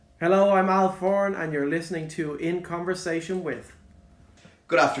Hello, I'm Al Foran and you're listening to In Conversation With.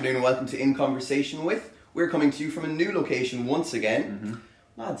 Good afternoon and welcome to In Conversation With. We're coming to you from a new location once again.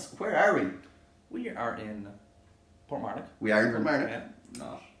 Lads, where are we? We are in Portmarnock. We are in Portmarnock.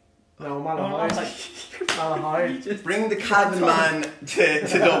 Yeah, No, Malahide. Malahide. Bring the Cavan man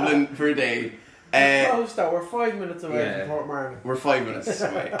to Dublin for a day. Close though, we're 5 minutes away from Portmarnock. We're 5 minutes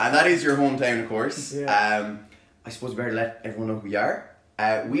away. And that is your hometown, of course. Yeah. I suppose we better let everyone know who we are.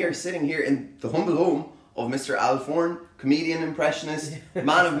 We are sitting here in the humble home of Mr. Al Foran, comedian, impressionist,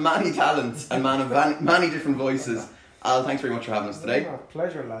 man of many talents and man of many different voices. Al, thanks very much for having us today. Yeah,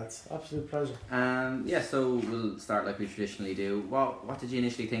 pleasure, lads. Absolute pleasure. So we'll start like we traditionally do. What did you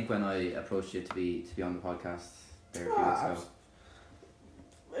initially think when I approached you to be on the podcast there a few weeks ago?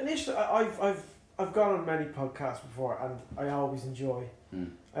 Initially, I've gone on many podcasts before, and I always enjoy.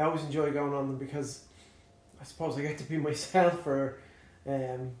 I always enjoy going on them because I suppose I get to be myself for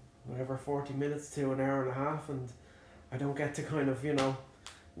 40 minutes to an hour and a half, and I don't get to kind of,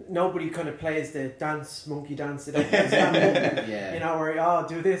 nobody kind of plays the monkey dance it up, where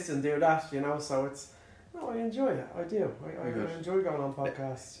do this and do that, so it's, I enjoy it, I do, I enjoy going on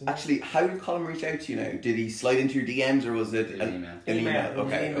podcasts. Actually, how did Colin reach out to you now? Did he slide into your DMs or was it an email?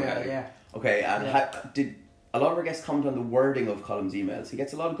 Okay, yeah. Okay, and did a lot of our guests comment on the wording of Colin's emails? He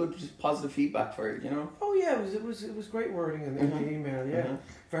gets a lot of good, positive feedback for it, Oh yeah, it was great wording in the email. Yeah,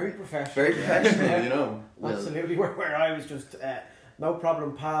 very professional. Very professional, Absolutely. Where I was just no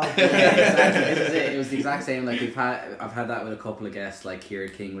problem, pal. Yeah, exactly. This is it. It was the exact same. Like I've had that with a couple of guests. Like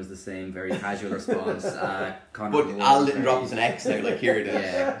Kieran King was the same, very casual response. But Al didn't drop us an X now, like Kieran did.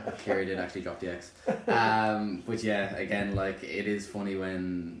 Yeah, Kieran did actually drop the X. But yeah, again, like it is funny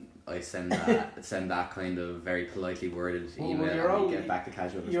when I send that kind of very politely worded email and you get back to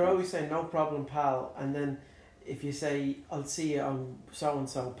casual response. You're always saying no problem, pal, and then if you say I'll see you on so and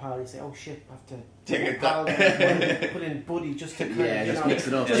so, pal, you say oh shit, I have to take it pal, put in buddy just to just mix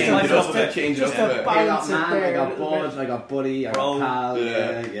it up, change it up a bit. I got man, I got bud, I got buddy, I got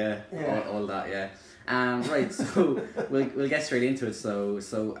pal, all that, yeah. Right, so we'll get straight into it.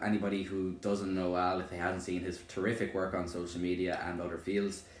 So anybody who doesn't know Al, if they haven't seen his terrific work on social media and other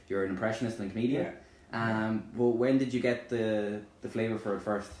fields, you're an impressionist and comedian. Well, when did you get the flavour for it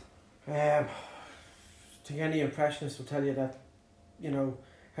first? I think any impressionist will tell you that,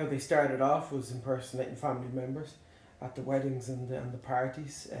 how they started off was impersonating family members at the weddings and the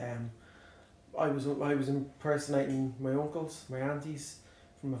parties. I was impersonating my uncles, my aunties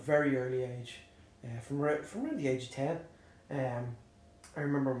from a very early age. From around the age of 10. I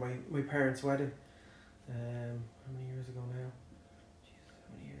remember my parents' wedding. How many years ago now? Jesus,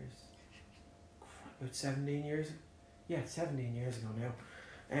 how many years? About 17 years. Yeah, 17 years ago now.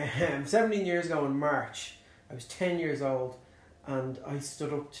 17 years ago in March, I was 10 years old, and I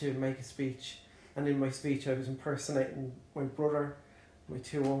stood up to make a speech. And in my speech, I was impersonating my brother, my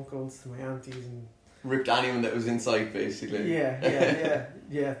two uncles, my aunties, and ripped anyone that was in sight, basically. Yeah.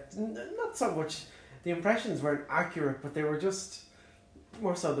 Not so much. The impressions weren't accurate, but they were just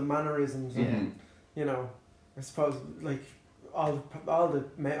more so the mannerisms. And, I suppose like all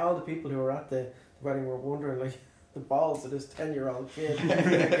the people who were at the wedding were wondering like the balls of this 10-year-old kid to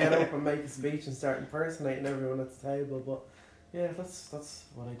get up and make a speech and start impersonating everyone at the table. But yeah, that's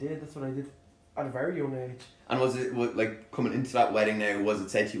what I did. That's what I did at a very young age. And was it like coming into that wedding now? Was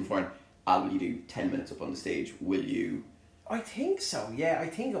it said to you before? Al, will you do 10 minutes up on the stage? Will you? I think so, yeah. I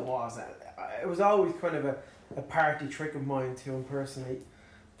think it was. It was always kind of a party trick of mine to impersonate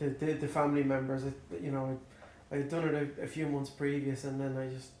the family members. I had done it a few months previous, and then I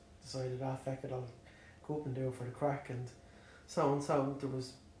just decided, feck it, I'll go up and do it for the crack. And so there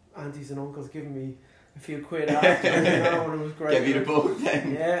was aunties and uncles giving me a few quid after, and it was great. Give you the boat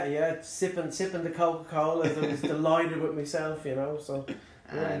then. Yeah, sipping the Coca-Cola. I was delighted with myself, so...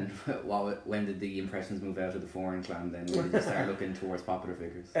 And when did the impressions move out of the foreign clan then? When did you start looking towards popular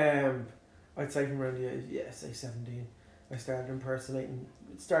figures? I'd say from around the age, say 17. I started impersonating.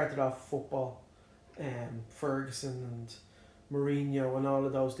 It started off football, Ferguson and Mourinho and all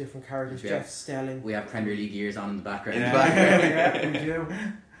of those different characters. Jeff Stelling. We have Premier League years on in the background. Yeah, we do.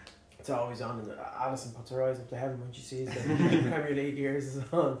 It's always on. Alison puts her eyes up to heaven when she sees the Premier League years is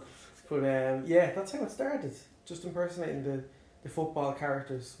on. But that's how it started. Just impersonating the football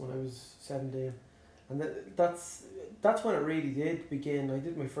characters when I was 17, and that's when it really did begin. I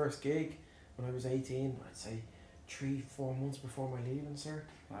did my first gig when I was 18. I'd say 3-4 months before my leaving cert.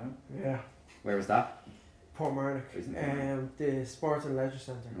 Wow. Yeah. Where was that? Portmarnock. The Sports and Leisure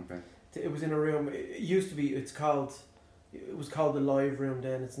Centre. Okay. It was in a room. It used to be. It was called the Live Room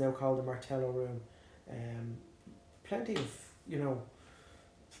then. It's now called the Martello Room. Plenty of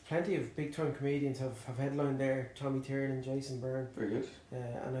plenty of big time comedians have headlined there. Tommy Tiernan, Jason Byrne. Very good.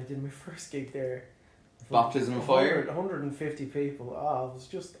 And I did my first gig there. Baptism of fire. 150 people. Oh,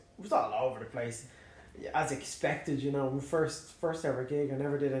 it was all over the place, as expected. You know, my first ever gig. I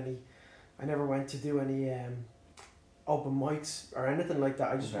never went to do any open mics or anything like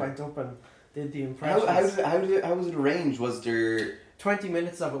that. I just went up and did the impressions. How was it arranged? Was there 20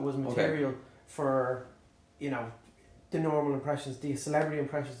 minutes of it was material for, you know, the normal impressions, the celebrity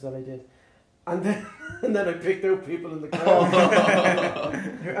impressions that I did. And then I picked out people in the crowd.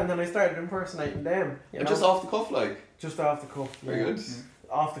 And then I started impersonating them. Just off the cuff, like? Just off the cuff. Very good.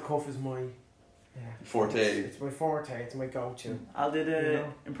 Off the cuff is my forte. It's my forte, it's my go-to. Al, did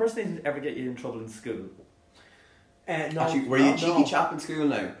impersonating ever get you in trouble in school? No. Actually, were you a cheeky chap in school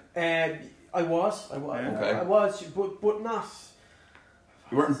now? I was, but not...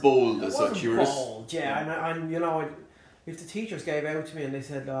 You weren't bold as such, you were bold, just... yeah, and you know, if the teachers gave out to me and they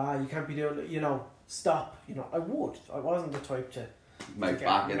said, you can't be doing it, you know, stop, you know, I would. I wasn't the type to mouth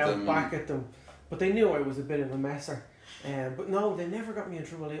back at them. But they knew I was a bit of a messer. But no, they never got me in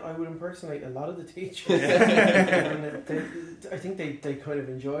trouble. I would impersonate a lot of the teachers. And I think they kind of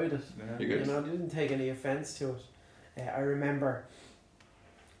enjoyed it. Yeah. You know, they didn't take any offence to it. I remember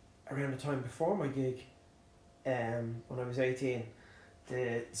around the time before my gig, when I was 18,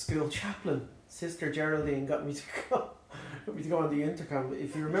 the school chaplain, Sister Geraldine, got me to go on the intercom.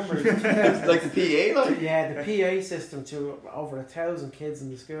 If you remember, like the PA, like? Yeah, the PA system to over 1,000 kids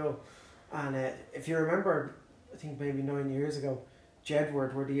in the school. And if you remember, I think maybe 9 years ago,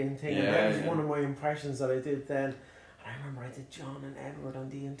 Jedward were the in thing. And that was one of my impressions that I did then. And I remember I did John and Edward on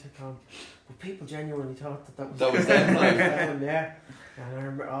the intercom, but people genuinely thought that was them. Yeah. And I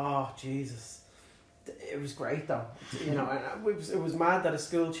remember, oh Jesus. It was great though, you know, and it was mad that a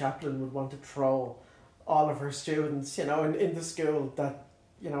school chaplain would want to troll all of her students, you know, in the school, that,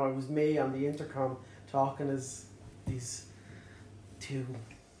 you know, it was me on the intercom talking as these two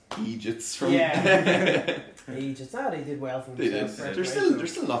Egypts from Egypts. They did well for themselves. They're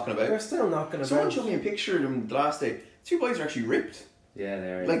still knocking about. They're still knocking about. Someone showed me a picture of them the last day. Two boys are actually ripped. Yeah,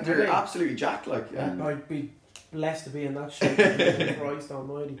 they're like they're absolutely jacked. Like I'd be blessed to be in that shape. Christ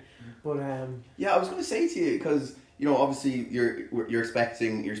Almighty. But yeah, I was going to say to you, because you know, obviously you're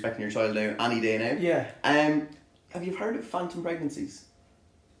expecting your child now any day now. Yeah. Have you heard of phantom pregnancies?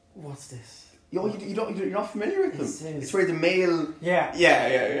 What's this? You're not familiar with them. It's where the male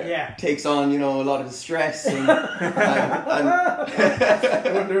yeah takes on, you know, a lot of the stress and I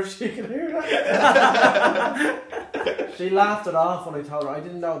wonder if she can hear that. She laughed it off when I told her. I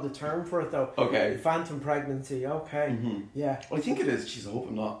didn't know the term for it though. Okay. Phantom pregnancy. Okay. Mm-hmm. Yeah. Well, I think it is. Jeez, I hope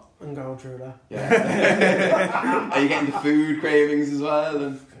I'm not. I'm going through that. Yeah. Are you getting the food cravings as well?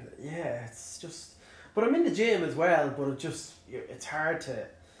 And yeah, it's just. But I'm in the gym as well. But it's hard to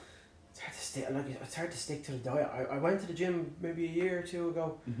stick. Like, it's hard to stick to the diet. I went to the gym maybe a year or two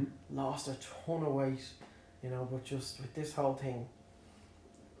ago. Mm-hmm. Lost a ton of weight, you know. But just with this whole thing,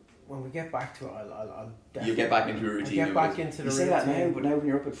 when we get back to it, I'll you get back into a routine. Get back into the routine. You say that now, but now when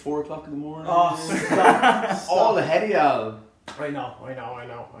you're up at 4 o'clock in the morning, stop. all ahead of you, Al. I know.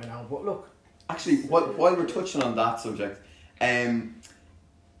 But look, actually, while we're touching on that subject,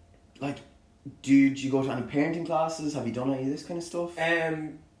 like, do you go to any parenting classes? Have you done any of this kind of stuff?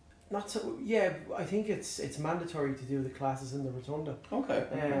 Not so. Yeah, I think it's mandatory to do the classes in the Rotunda. Okay.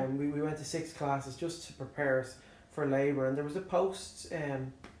 We went to 6 classes just to prepare us for labour, and there was a post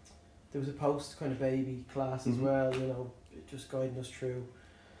kind of baby class as well. You know, just guiding us through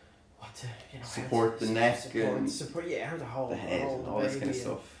what to, you know, support the neck and how to hold the head and all this kind of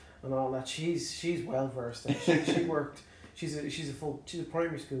stuff and all that. She's well versed. She worked. She's a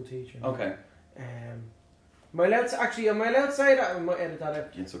primary school teacher. Okay. Am I allowed to say that? I might edit that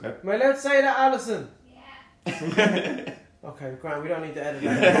out. It's okay. Am I allowed to say that, Alison? Yeah. Okay, Grant, we don't need to edit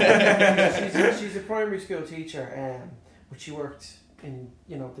that. she's a primary school teacher, but she worked in,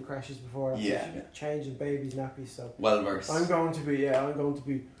 you know, the crashes before. Yeah. So changing babies' nappies, so well versed. I'm going to be,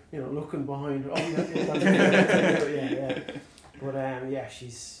 you know, looking behind. Oh yeah. But yeah,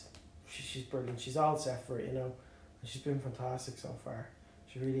 she's brilliant. She's all set for it, you know. And she's been fantastic so far.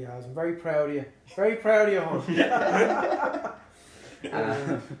 She really has. I'm very proud of you. Very proud of you, hon.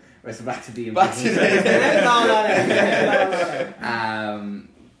 Right, so back to the but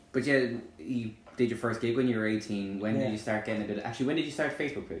yeah, you did your first gig when you were 18. When did you start getting a bit? When did you start a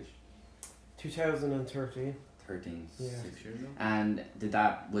Facebook page? 2013. 13. Yeah. 6 years ago. And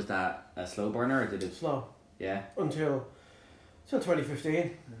was that a slow burner or did it? Slow. Yeah. Until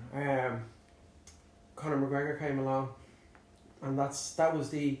 2015. Yeah. Conor McGregor came along, and that was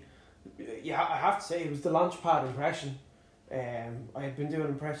the. Yeah, I have to say it was the launchpad impression. I had been doing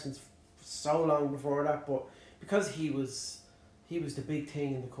impressions for so long before that, but because he was the big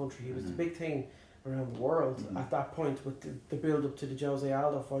thing in the country, he was the big thing around the world at that point with the build up to the Jose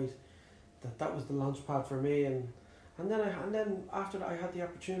Aldo fight. That was the launch pad for me, and then after that I had the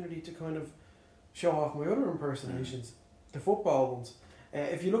opportunity to kind of show off my other impersonations, the football ones.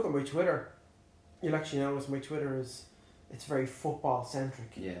 If you look at my Twitter, you'll actually notice my Twitter it's very football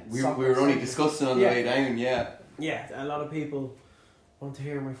centric. Yeah, we were only discussing on the way down. Yeah, a lot of people want to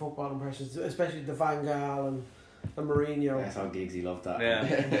hear my football impressions, especially the Van Gaal and the Mourinho. I saw Giggsy loved that.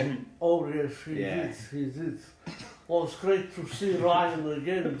 Yeah. Oh yes, he did. Well, it's great to see Ryan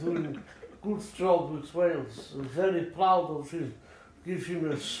again doing good job with Wales. I'm very proud of him. Give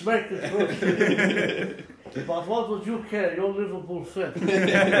him a smack across the head. But what would you care? You're Liverpool fan.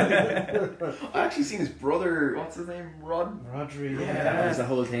 I actually seen his brother. What's his name? Rodri. Yeah, that was the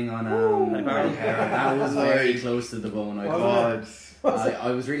whole thing on Barry. that was very close to the bone. I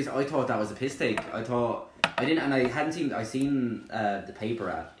was really. I thought that was a piss take. I thought I didn't, and I hadn't seen. I seen the paper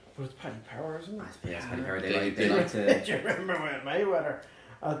ad. But it's Paddy Power, isn't it? Yeah, it's Paddy Power. They like to. Do you remember when Mayweather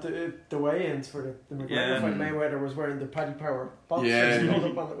at the weigh-ins for the McGregor fight? Mayweather was wearing the Paddy Power boxers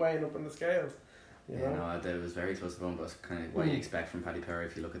up on the weighing up on the scales. You know? It was very close to the bone, but kind of what you expect from Paddy Power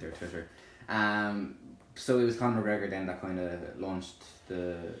if you look at their Twitter. So it was Conor McGregor then that kind of launched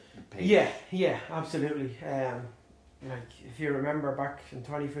the page. Yeah, absolutely. Like if you remember back in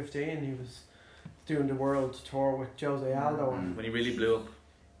 2015, he was doing the world tour with Jose Aldo, and when he really blew up.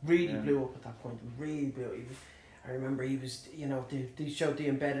 Blew up at that point. Really blew up. I remember he was, they showed the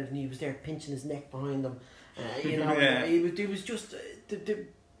embedded, and he was there pinching his neck behind them. He was just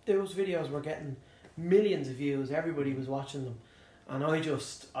those videos were getting millions of views. Everybody was watching them, and I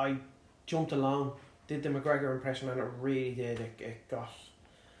jumped along, did the McGregor impression, and it really did. It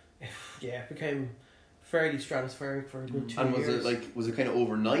became fairly stratospheric for a good 2 years. And was it kind of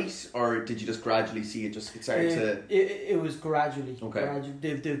overnight, or did you just gradually see it started to? It was gradually. Okay.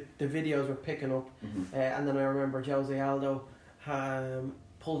 The videos were picking up, and then I remember Jose Aldo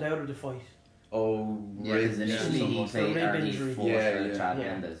pulled out of the fight. Oh, yeah, because initially he played early for Chad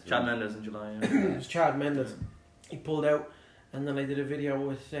Mendes. Chad Mendes in July. It was Chad Mendes. He pulled out, and then I did a video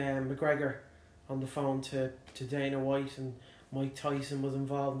with McGregor on the phone to Dana White, and Mike Tyson was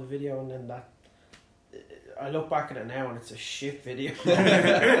involved in the video, and then that. I look back at it now and it's a shit video.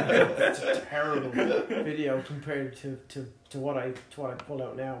 It's a terrible video compared to what I pull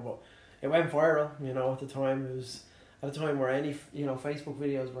out now, but it went viral. At the time it was at a time where any Facebook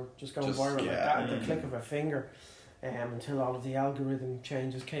videos were just going viral like that at the click of a finger, until all of the algorithm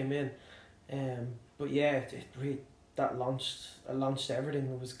changes came in. But yeah, it really that launched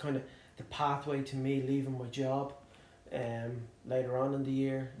everything. It was kind of the pathway to me leaving my job. Later on in the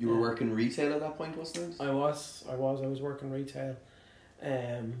year, you were working retail at that point, wasn't it? I was working retail.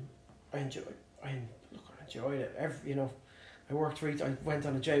 I enjoyed it. I worked retail. I went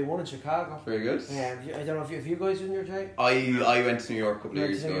on a J1 in Chicago. Very good. I don't know if you guys in your J. I went to New York a couple of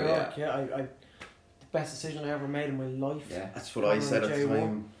years ago. I the best decision I ever made in my life. Yeah, that's what I said at the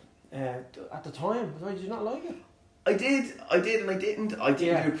time. At the time, did you not like it? I did, and I didn't. I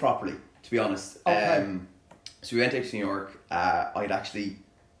didn't do it properly, to be honest. Okay. So we went out to New York. I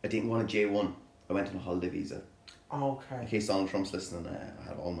didn't want a J1. I went on a holiday visa. Okay. In case Donald Trump's listening, I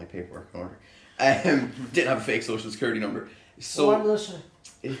have all my paperwork in order. Didn't have a fake social security number. So I'm listening.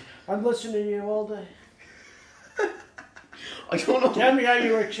 I'm listening to you all day. I don't know. Tell me how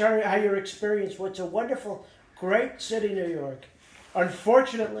your experience. What's a wonderful, great city, New York.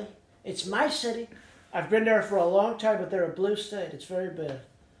 Unfortunately, it's my city. I've been there for a long time, but they're a blue state. It's very bad.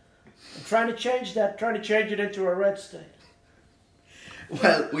 I'm trying to change that. Trying to change it into a red state.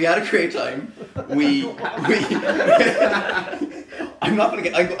 Well, we had a great time. I'm not going to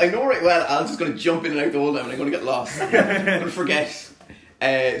get... I know right well Al's just going to jump in and out the whole time and I'm going to get lost. I'm going to forget.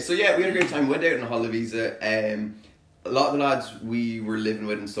 So yeah, we had a great time. Went out on a holiday visa. A lot of the lads we were living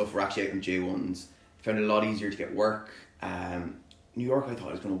with and stuff were actually out in J1s. Found it a lot easier to get work. New York, I thought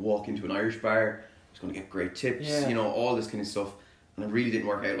I was going to walk into an Irish bar. I was going to get great tips, all this kind of stuff. And it really didn't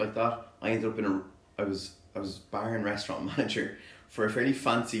work out like that. I ended up I was bar and restaurant manager for a fairly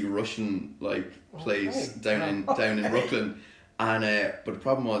fancy Russian place down in Brooklyn, and but the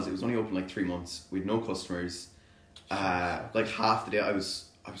problem was it was only open 3 months. We had no customers. Half the day I was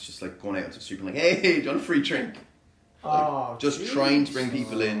just going out to the street and hey, do you want a free drink? Trying to bring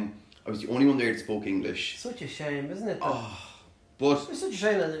people in. I was the only one there that spoke English. Such a shame, isn't it? But it's such a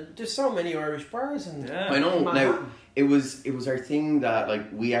shame that there's so many Irish bars I know. Now it was our thing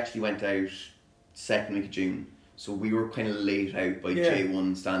that we actually went out second week of June. So we were kind of late out by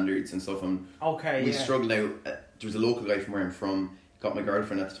J1 standards and stuff, and we struggled out there was a local guy from where I'm from, got my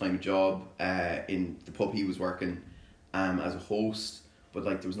girlfriend at the time a job in the pub he was working as a host, but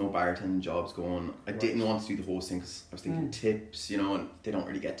like there was no bartending jobs going. I didn't want to do the hosting because I was thinking tips, you know, and they don't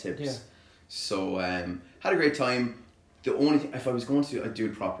really get tips. Yeah. So had a great time. The only thing, if I was going to, I'd do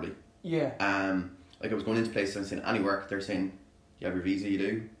it properly. Yeah. Like I was going into places and saying, any work, they're saying, you have your visa, you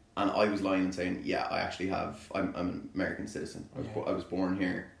do. And I was lying and saying, yeah, I actually have, I'm an American citizen. I was born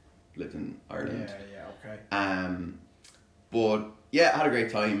here, lived in Ireland. Yeah, okay. But yeah, I had a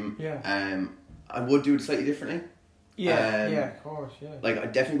great time. Yeah. I would do it slightly differently. Yeah, of course, yeah. Like I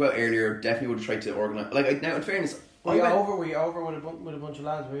definitely go out earlier, definitely would have tried to organise, like now in fairness, Were you over with a bunch of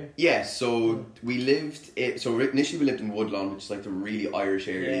lads, were you? yeah, so we lived so initially we lived in Woodlawn, which is like the really Irish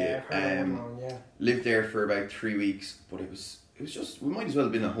area. Lived there for about 3 weeks, but it was just, we might as well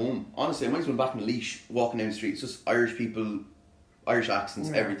have been at home. Honestly, I might as well back in Laois, walking down the street. It's just Irish people, Irish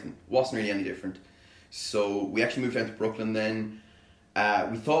accents, everything. Wasn't really any different. So we actually moved down to Brooklyn then.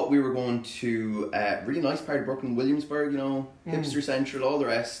 We thought we were going to a really nice part of Brooklyn, Williamsburg, you know, hipster central, all the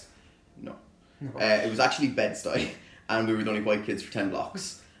rest. No. It was actually Bed-Stuy, and we were the only white kids for 10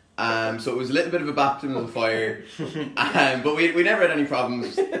 blocks. So it was a little bit of a baptism of fire, but we never had any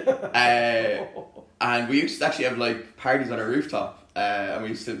problems. And we used to actually have like parties on our rooftop, and we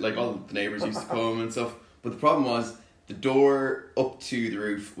used to, like, all the neighbours used to come and stuff. But the problem was the door up to the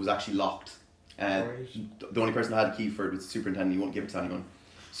roof was actually locked. The only person that had a key for it was the superintendent. He wouldn't give it to anyone.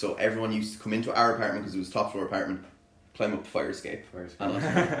 So everyone used to come into our apartment, because it was a top floor apartment, climb up the fire escape. Now,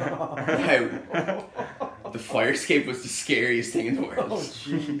 the fire escape was the scariest thing in the world. Oh,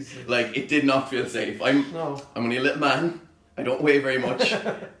 jeez. Like, it did not feel safe. I'm only a little man. I don't weigh very much.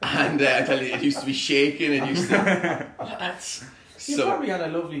 And I tell you, it used to be shaking. It used to... You probably had a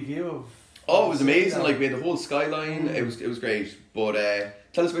lovely view of... Oh, it was amazing. Like, we had the whole skyline. It was great. But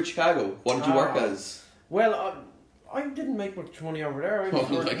tell us about Chicago. What did you work as? Well, I didn't make much money over there. I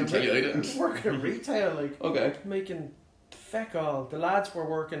can tell you I didn't. Working in retail, like, okay, making feck all. The lads were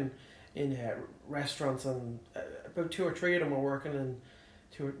working in restaurants, and about 2 or 3 of them were working in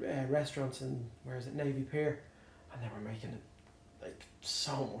 2 restaurants in, where is it, Navy Pier, and they were making like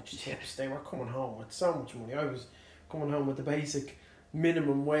so much tips. They were coming home with so much money. I was coming home with the basic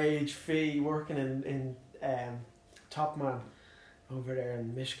minimum wage fee, working in Top Man over there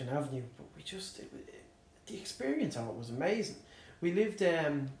in Michigan Avenue. But we just the experience of it was amazing. We lived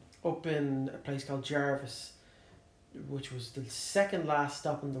up in a place called Jarvis, which was the second last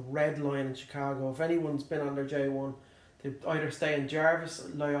stop on the Red Line in Chicago. If anyone's been on their J1, they either stay in Jarvis,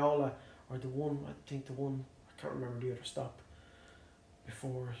 Loyola, or the one, I can't remember the other stop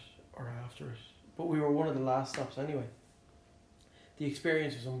before it or after it. But we were one of the last stops anyway. The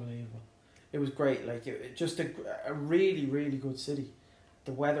experience was unbelievable. It was great. Like, just a really, really good city.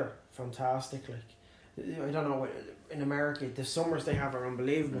 The weather, fantastic. Like, I don't know, in America, the summers they have are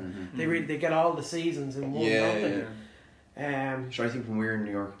unbelievable. Mm-hmm. They get all the seasons in one, don't they? Yeah. Sure, I think when we were in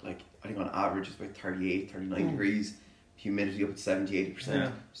New York, like, I think on average it's about 38, 39 degrees. Humidity up at 70-80%.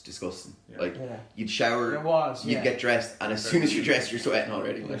 Yeah. It's disgusting. Yeah. Like, you'd shower, you'd get dressed, and as soon as you're dressed, you're sweating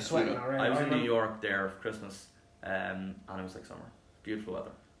already. You're sweating already. I was in New York there for Christmas, and it was like summer. Beautiful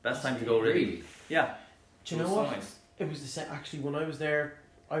weather. Best time to go, really. Yeah. Do you know what? So nice. It was the same. Actually, when I was there,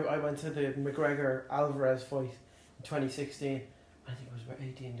 I went to the McGregor Alvarez fight in 2016. I think it was about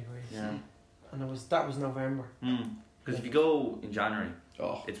 18 degrees. Yeah. And that was November. Because if you go in January,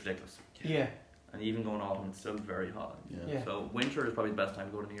 it's ridiculous. Yeah. And even going autumn, it's still very hot. Yeah. So winter is probably the best time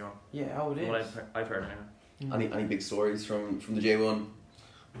to go to New York. Yeah, it is. What I've heard anyway. Any big stories from the J1?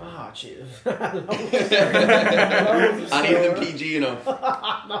 Ah, jeez. Any of them PG enough?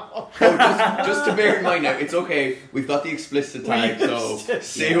 No. Just to bear in mind now, it's okay. We've got the explicit tag, so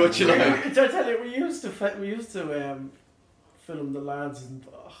say what you like. I tell you, we used to film the lads in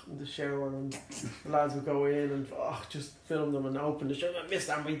the shower, and the lads would go in and just film them and open the shower.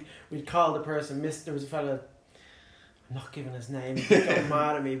 And we'd call the person Mister. There was a fella, I'm not giving his name. He's got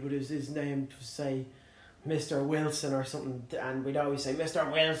mad at me, but his name was, say, Mr. Wilson or something, and we'd always say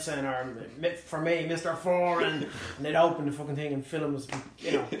Mr. Wilson, or for me, Mr. Foreign, and they'd open the fucking thing and film us,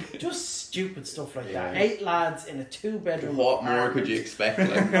 just stupid stuff like that. 8 lads in a 2-bedroom What apartment. more could you expect?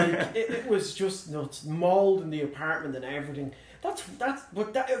 Like, it was just nuts. Mold in the apartment and everything.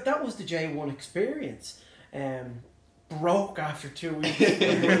 That was the J1 experience. Broke after 2 weeks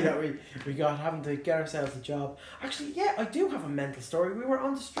that we got having to get ourselves a job. Actually, I do have a mental story. We were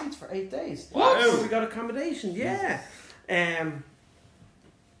on the streets for 8 days. What? We got accommodation. Yeah.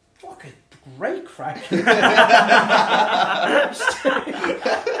 Fucking great crack. We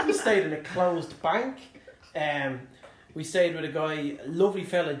stayed in a closed bank. We stayed with a guy, a lovely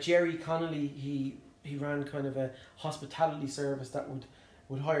fella, Jerry Connolly. He he ran kind of a hospitality service that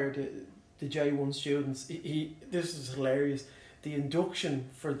would hire the J1 students. He this is hilarious. The induction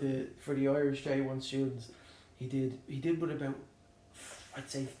for the Irish J1 students, he did with about, I'd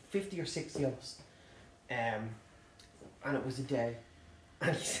say, 50 or 60 of us, and it was a day.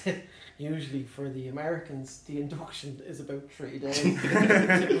 And he said usually for the Americans the induction is about 3 days,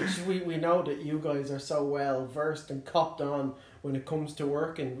 which we know that you guys are so well versed and copped on when it comes to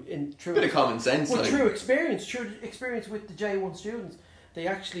work in true bit of common sense. well, true experience with the J1 students. They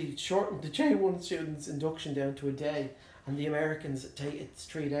actually shortened the J1 students' induction down to a day, and the Americans it's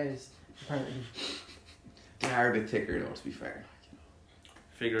 3 days apparently. They are a bit thicker though, to be fair.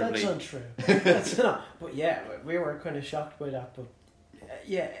 Figuratively. That's untrue. That's not. But yeah, we were kind of shocked by that. But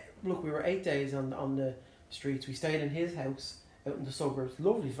yeah, look, we were 8 days on the streets. We stayed in his house out in the suburbs.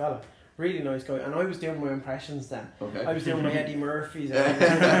 Lovely fella, really nice guy. And I was doing my impressions then. Okay. I was doing my Eddie Murphys, and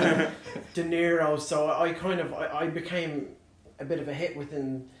De Niro. So I became a bit of a hit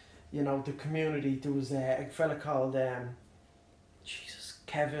within, the community. There was a fella called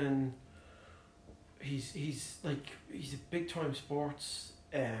Kevin. He's a big time sports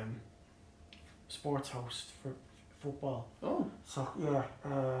host for football. Oh. So yeah.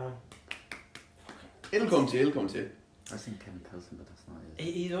 It'll come to you. I was thinking Kevin Pilsen, but that's not it.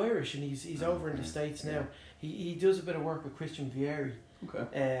 He's Irish and he's over in the States now. He does a bit of work with Christian Vieri. Okay.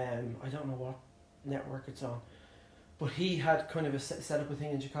 I don't know what network it's on, but he had kind of set up a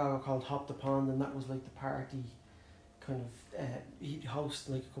thing in Chicago called Hop the Pond, and that was like the party kind of. He'd host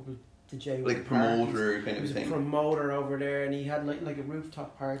like a couple of the J1 like a promoter parties. kind He of was thing. a promoter over there, and he had like a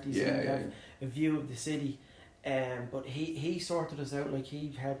rooftop party, so he'd have a view of the city. But he sorted us out. Like,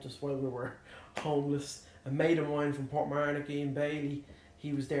 he helped us while we were homeless. A mate of mine from Portmarnock, Ian Bailey,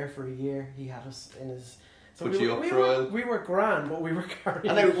 he was there for a year. He had us in his. So we were grand, but we were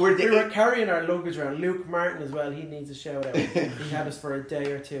carrying our luggage around. Luke Martin as well. He needs a shout out. He had us for a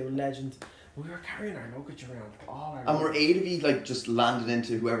day or two. Legend. We were carrying our luggage around, all our. And were 8 of you just landed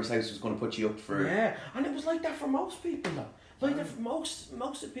into whoever's house was going to put you up for? Yeah, and it was like that for most people though. Like that for most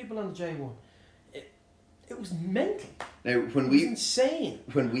of the people on the J1. It was mental. Now, It was insane.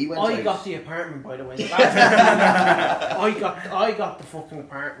 When we went I got the apartment, by the way. I got the fucking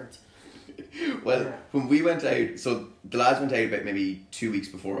apartment. Well, Yeah. when we went out, so the lads went out about maybe 2 weeks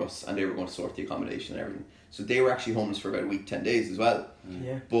before us, and they were going to sort the accommodation and everything. So they were actually homeless for about a week, 10 days as well.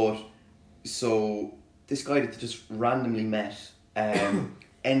 Yeah. But so this guy that they just randomly met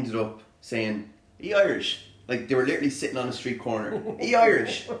ended up saying, "Are you Irish?" Like, they were literally sitting on a street corner. "Are you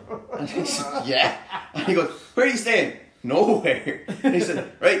Irish?" And he said, "Yeah." And he goes, "Where are you staying?" "Nowhere." And he said,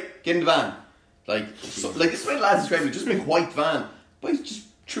 "Right, get in the van." This is the way the lads described it, just a big white van. But he just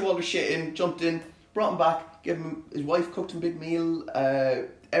threw all the shit in, jumped in, brought him back, gave him, his wife cooked him a big meal,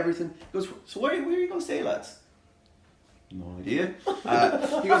 everything. He goes, "So where are you going to stay, lads?" "No idea."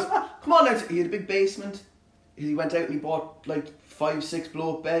 He goes, "Come on out." He had a big basement. He went out and he bought 5-6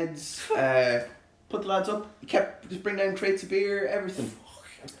 blow-up beds, put the lads up. He kept just bring down crates of beer, everything.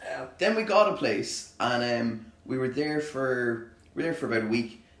 Then we got a place, and we were there for about a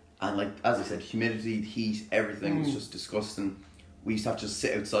week, and as I said, humidity, heat, everything was just disgusting. We used to have to just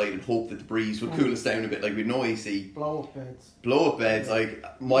sit outside and hope that the breeze would cool us down a bit. We'd no AC. Blow up beds.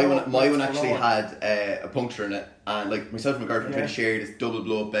 My one actually had a puncture in it, and myself and my girlfriend kind of shared this double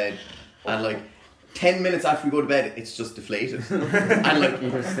blow up bed, and 10 minutes after we go to bed, it's just deflated. And I don't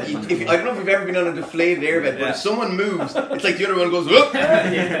know if you've ever been on a deflated airbed, but if someone moves, it's like the other one goes up.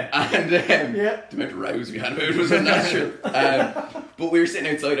 And the amount of rows we had about it was unnatural. But we were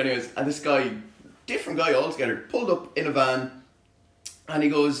sitting outside anyways, and this guy, different guy altogether, pulled up in a van, and he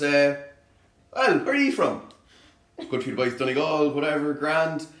goes, "Well, where are you from?" "Good few boys, Donegal, whatever,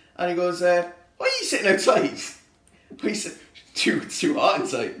 grand." And he goes, "Why are you sitting outside?" He said, It's too hot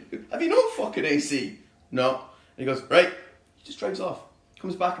inside. "Have you no fucking AC?" "No." And he goes, "Right." He just drives off.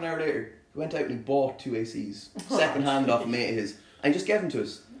 Comes back an hour later. He went out and he bought 2 ACs. Second hand off a mate of his. And he just gave them to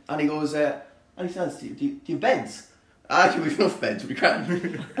us. And he goes, and he says, do you have beds?" "Actually, we've enough beds, we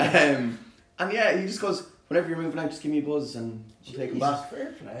can." And yeah, he just goes, "Whenever you're moving out, just give me a buzz and we'll take them back."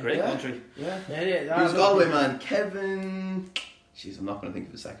 Fair play. Great country. Yeah. He was Galway man. Kevin... Jeez, I'm not going to think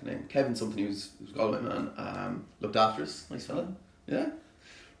of his second name. Kevin something, he was Galway man. Looked after us. Nice fella. Yeah.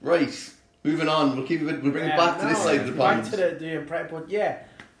 Right. Moving on. We'll bring it back to this side of the pond. Back to the impression. But yeah,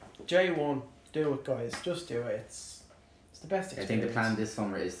 J1, do it, guys. Just do it. It's the best experience. I think the plan this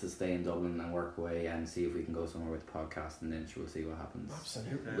summer is to stay in Dublin and work away and see if we can go somewhere with the podcast, and then we'll see what happens.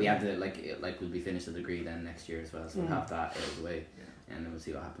 Absolutely. We have to we'll be finished the degree then next year as well, so we'll have that out of the way, and then we'll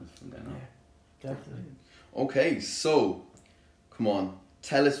see what happens from then on. Yeah, definitely. Okay, so come on.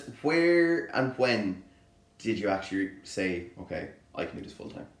 tell us where and when did you actually say, okay, I can do this full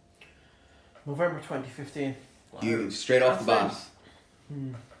time? November 2015. You straight off the bat.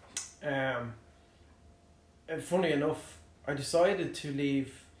 Funny enough, I decided to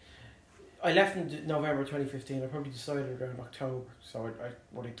leave. I left in November 2015. I probably decided around October, so I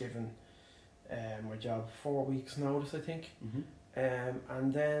would have given my job 4 weeks' notice, I think.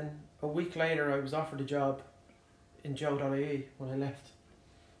 And then a week later, I was offered a job in Joe.ie when I left.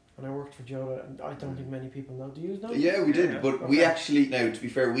 And I worked for Joe. I don't think many people know. Do you know? Yeah, we did, but we actually, now to be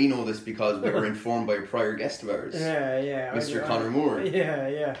fair, we know this because we were informed by a prior guest of ours. Yeah. Mr. Conor Moore.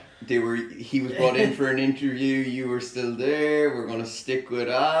 Yeah. He was brought in for an interview, you were still there, we're going to stick with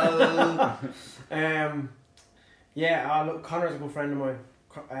Al. Look, Conor's a good friend of mine.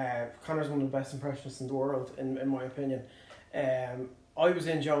 Conor's one of the best impressionists in the world, in my opinion. I was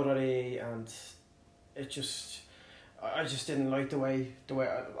in Joe.ie and I just didn't like the way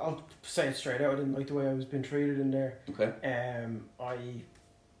I'll say it straight out. I didn't like the way I was being treated in there. Okay.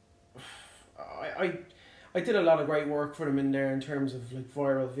 I did a lot of great work for them in there in terms of like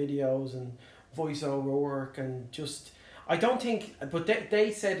viral videos and voiceover work and just I don't think, but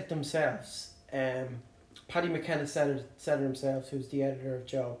they said it themselves. Paddy McKenna said it himself, who's the editor of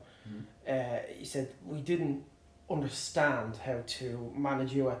Joe. He said we didn't understand how to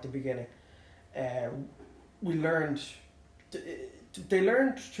manage you at the beginning. We learned. They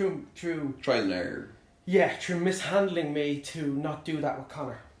learned through trial and error. Yeah, through mishandling me to not do that with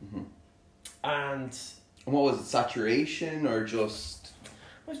Conor. And what was it? Saturation or just?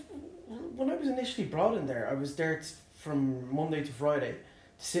 When I was initially brought in there, I was there from Monday to Friday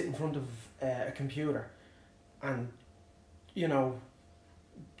to sit in front of a computer, and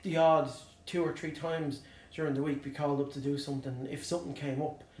the odd 2 or 3 times during the week be called up to do something if something came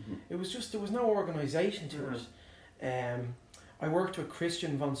up. It was just, there was no organisation to it. I worked with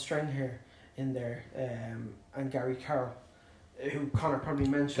Christian von Strengher in there, and Gary Carroll, who Conor probably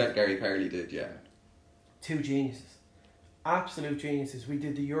mentioned. That Gary Carroll did, yeah. 2 geniuses, absolute geniuses. We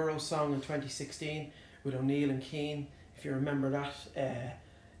did the Euro song in 2016 with O'Neill and Keane. If you remember that,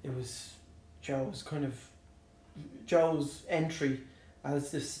 it was Joe's entry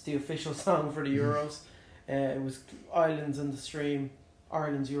as the official song for the Euros. It was Islands in the Stream,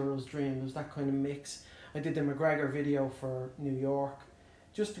 Ireland's Euros Dream. It was that kind of mix. I did the McGregor video for New York.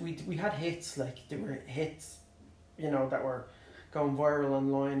 Just we had hits, like they were hits, that were going viral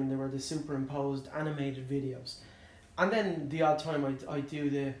online, and they were the superimposed animated videos. And then the odd time I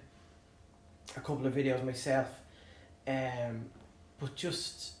do a couple of videos myself, but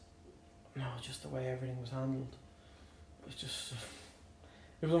just the way everything was handled, it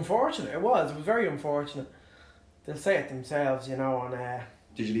was unfortunate. It was very unfortunate. They'll say it themselves, and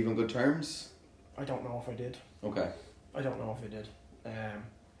did you leave on good terms? I don't know if I did. Okay. I don't know if I did.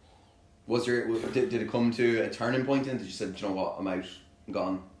 Was there? Did it come to a turning point? And did you say, "Do you know what? I'm out. I'm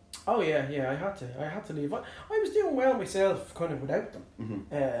gone." Oh yeah. I had to leave. I was doing well myself, kind of without them.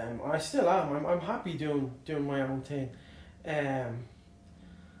 I still am. I'm happy doing my own thing.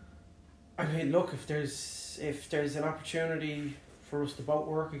 I mean, look, if there's an opportunity for us to both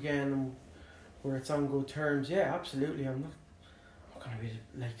work again, and where it's on good terms, yeah, absolutely. I'm not gonna be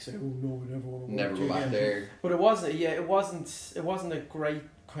like say, oh no, I never want to never go back there. But it wasn't a great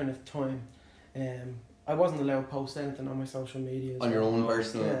kind of time. I wasn't allowed to post anything on my social media. On your own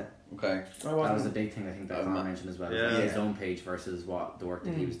personal. Yeah. Okay. That was a big thing I think that Conor mentioned as well. Yeah. His own page versus what the work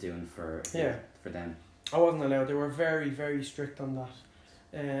that he was doing for them. I wasn't allowed. They were very, very strict on that,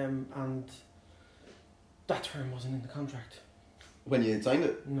 and that term wasn't in the contract. When you signed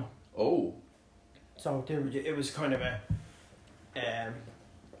it? No. Oh. So it was kind of a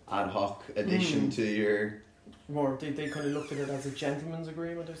ad hoc addition to your. More, they kind of looked at it as a gentleman's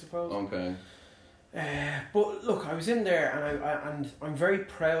agreement, I suppose. Okay. But look, I was in there, and I'm very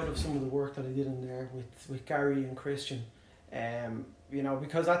proud of some of the work that I did in there with Gary and Christian.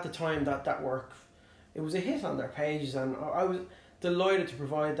 Because at the time that work, it was a hit on their pages, and I was delighted to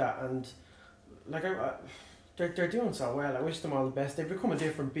provide that. And like they're doing so well. I wish them all the best. They've become a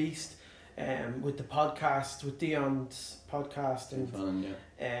different beast. With the podcast, with Dion's podcast, and fun,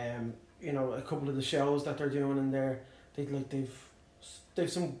 yeah. A couple of the shows that they're doing in there, they've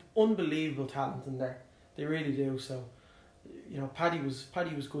some unbelievable talent in there. They really do. So, Paddy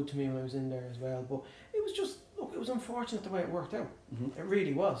was good to me when I was in there as well. But it was just, look, it was unfortunate the way it worked out. It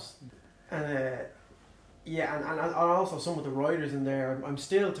really was. And and also some of the writers in there, I'm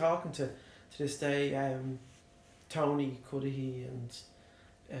still talking to this day. Tony Cudahy and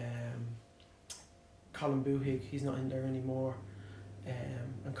Colin Buhig, he's not in there anymore.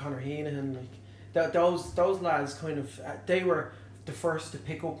 And Conor Heenan, like those lads, kind of they were the first to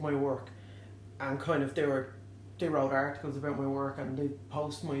pick up my work, and kind of they wrote articles about my work and they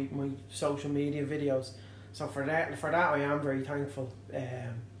post my social media videos. So for that I am very thankful.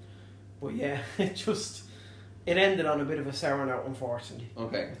 But yeah, it ended on a bit of a sour note, unfortunately.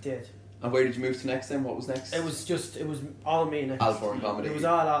 Okay. It did. And where did you move to next then? What was next? It was all me next. Alforan Comedy. It was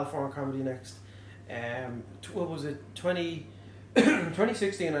all Alforan Comedy next. What was it?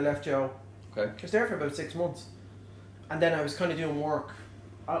 2016 I left Joe. Okay. I was there for about 6 months. And then I was kind of doing work.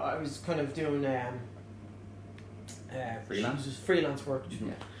 I was kind of doing freelance work. Mm-hmm.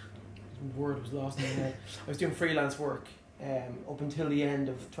 Yeah. The word was lost in my head. I was doing freelance work up until the end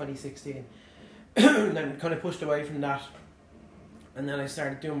of 2016. And then kind of pushed away from that. And then I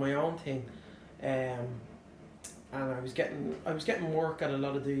started doing my own thing. And I was getting work at a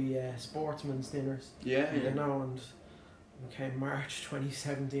lot of the sportsmen's dinners. Yeah. You know, and it came March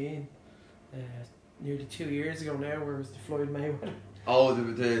 2017. Nearly 2 years ago now, where was the Floyd Mayweather? Oh,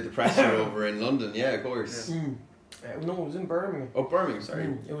 the presser over in London. Yeah, of course. Yeah. No, it was in Birmingham. Oh, Birmingham.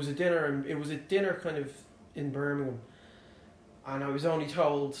 Sorry. It was a dinner kind of in Birmingham, and I was only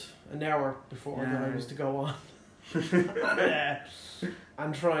told an hour before that I was to go on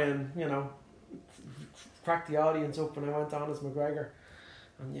and try and crack the audience up. And I went on as McGregor,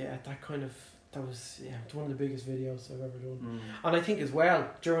 and that was one of the biggest videos I've ever done. And I think as well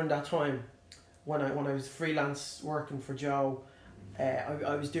during that time, when I was freelance working for Joe,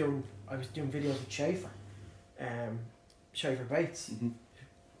 I was doing videos with Schaefer. Schaefer Bates,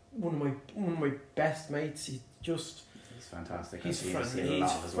 one of my best mates. He's fantastic. He's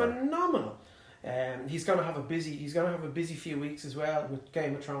phenomenal. He's gonna have a busy few weeks as well with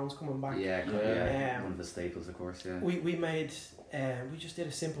Game of Thrones coming back. One of the staples, of course. Yeah. We just did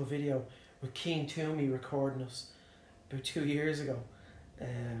a simple video with Keen Toomey recording us about 2 years ago,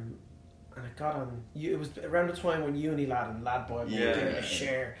 and it got on. It was around the time when Unilad and Ladboy were doing a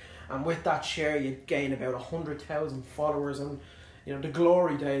share. And with that share, you'd gain about 100,000 followers, and the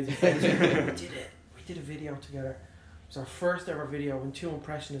glory days of Facebook. We did a video together. It was our first ever video when two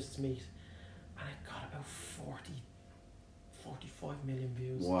impressionists meet, and it got about 45 million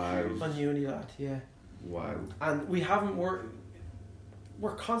views. Wow. On Unilad, yeah. Wow. And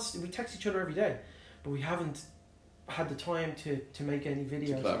we're constantly, we text each other every day, but we haven't had the time to make any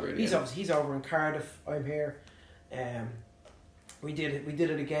videos. He's over in Cardiff. I'm here. We did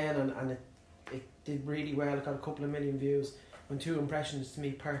it again, and it did really well. It got a couple of million views. When Two Impressions to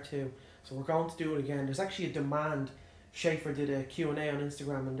Me Part 2. So we're going to do it again. There's actually a demand. Schaefer did a Q&A on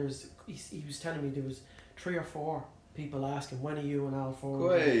Instagram, and he was telling me there was 3 or 4 people asking, when are you and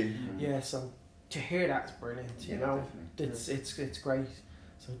Alforan? Yeah, so to hear that's brilliant. It's great.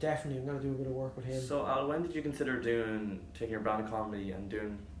 So definitely I'm going to do a bit of work with him. So Al, when did you consider taking your brand of comedy and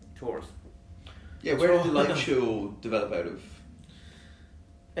doing tours? Yeah, where did the live show develop out of?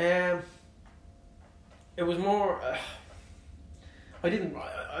 It was more.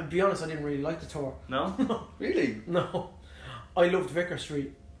 I'll be honest, I didn't really like the tour. No? Really? No. I loved Vicar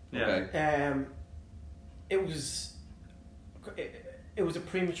Street. Yeah. Okay. It was a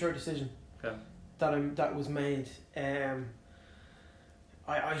premature decision. Okay. That was made.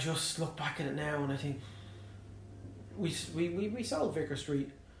 I just look back at it now and I think we sold Vicar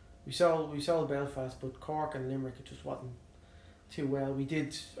Street, we sold Belfast, but Cork and Limerick it just wasn't too well. I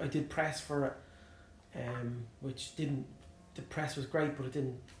did press for it, which didn't. The press was great, but it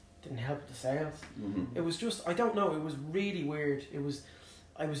didn't help the sales. Mm-hmm. It was just, I don't know. It was really weird.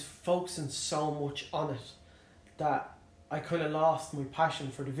 I was focusing so much on it that I kind of lost my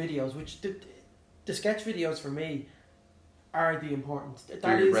passion for the videos, which the sketch videos for me are the important.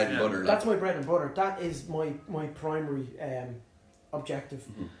 That is bread and butter. That's my bread and butter. That is my primary objective.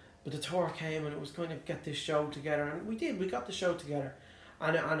 Mm-hmm. But the tour came and it was kind of get this show together, and we got the show together,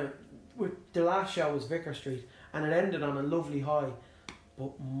 and the last show was Vicar Street, and it ended on a lovely high.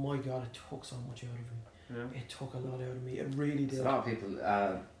 But my God, it took so much out of me. Yeah. It took a lot out of me. It really did. So a lot of people,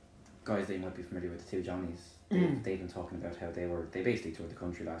 guys that you might be familiar with, the Two Johnnies, they've been talking about how they basically toured the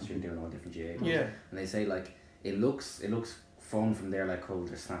country last year doing all different GA clubs. Yeah. And they say like it looks fun from their like whole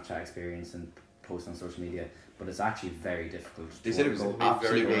their Snapchat experience and post on social media, but it's actually very difficult. They said it was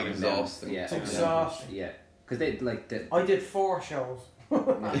absolutely exhausting. Yeah, it's exhausting. Yeah, because they I did 4 shows.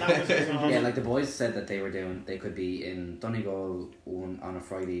 Yeah, like the boys said that they could be in Donegal on a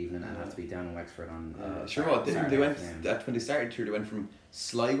Friday evening and have to be down in Wexford on sure what they went that when they started tour, they went from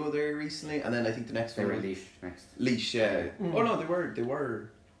Sligo there recently, and then I think the next they one were Laois next. Laois, yeah. Oh no, they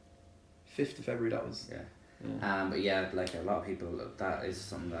were 5th of February. That was but yeah, like a lot of people, that is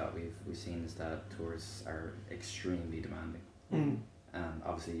something that we've seen is that tours are extremely demanding.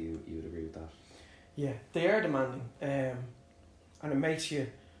 Obviously you would agree with that. Yeah, they are demanding. and it makes you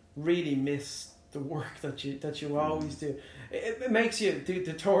really miss the work that you always do. It makes you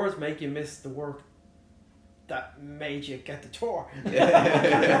the tours make you miss the work that made you get the tour.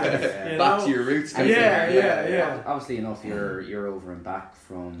 Back to your roots. Yeah. Obviously enough, you're over and back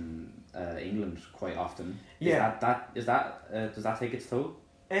from England quite often. Yeah. Does that take its toll?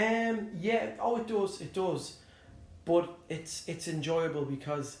 It does, but it's enjoyable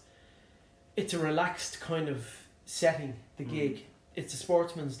because it's a relaxed kind of setting. The gig, it's a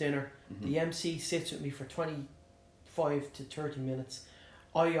sportsman's dinner. The MC sits with me for 25 to 30 minutes.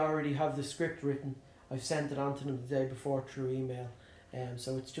 I already have the script written. I've sent it on to them the day before through email,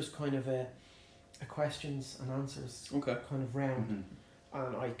 so it's just kind of a questions and answers kind of round,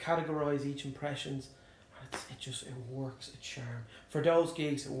 and I categorise each impressions. It works. It's charm. For those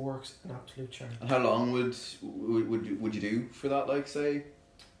gigs, it works an absolute charm. And how long would you do for that? Like say,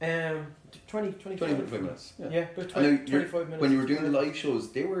 25 minutes. Yeah, about 25 minutes. When you were doing the live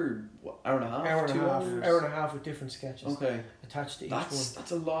shows, they were what, hour and a half, hour 2 hours, hour and a half with different sketches. Okay, attached to each one.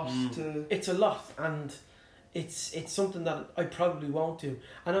 That's a lot. It's a lot, and it's something that I probably won't do.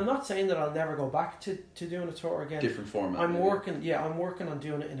 And I'm not saying that I'll never go back to doing a tour again. Different format. I'm working on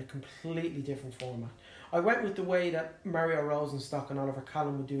doing it in a completely different format. I went with the way that Mario Rosenstock and Oliver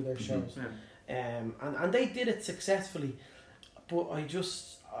Callan would do their shows, and they did it successfully. But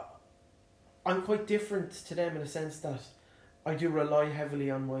I'm quite different to them in a sense that I do rely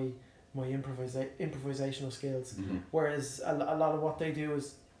heavily on my improvisational skills, whereas a lot of what they do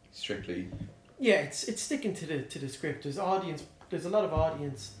is strictly. Yeah, it's sticking to the script. There's a lot of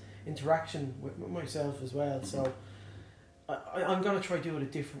audience interaction with myself as well. So I'm gonna try to do it a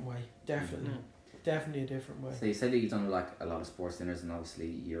different way. Definitely a different way. So you said that you've done like a lot of sports dinners, and obviously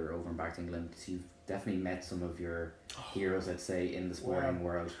you're over and back to England. So you've definitely met some of your heroes, I'd say, in the sporting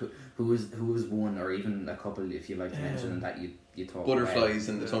world. Who was one, or even a couple, if you like to mention, that you thought butterflies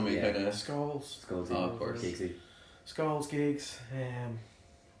in the tummy, kind of. Skulls, of course. Skulls gigs.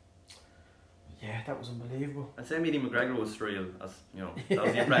 Yeah, that was unbelievable. I'd say meeting McGregor was surreal, as you know, that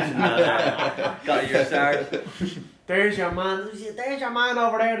was the impression that got your start. There's your man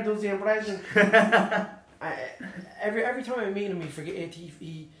over there that does the impression. Every time I meet him, he forget it.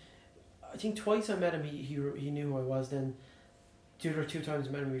 He I think twice I met him, he knew who I was. Then the other 2 times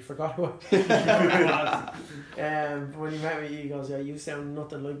I met him, he forgot who I was. When he met me, he goes, "Yeah, you sound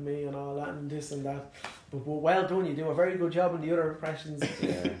nothing like me," and all that, and this and that. But well done, you do a very good job on the other impressions.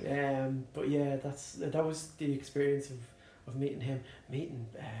 But yeah, that was the experience of meeting him. I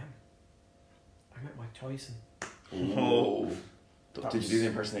met Mike Tyson. Oh, did you do the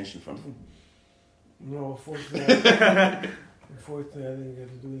impersonation in front of him? No, unfortunately, I didn't get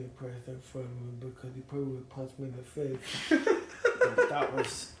to do the impersonation from him because he probably punched me in the face. That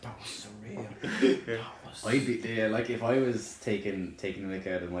was surreal. I'd be like if I was taking the mick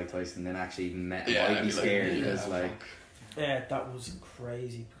out of Mike Tyson, then actually met him, I'd be scared because that was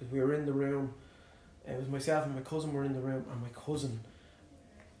crazy because we were in the room. It was myself and my cousin were in the room, and my cousin,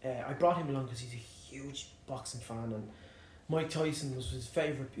 I brought him along because he's a huge boxing fan, and Mike Tyson was his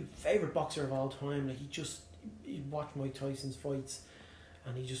favorite boxer of all time. Like he'd watch Mike Tyson's fights,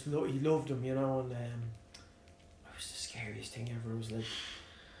 and he loved him, you know. And it was the scariest thing ever. It was like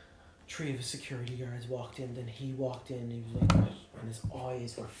 3 of his security guards walked in, then he walked in. He was like, and his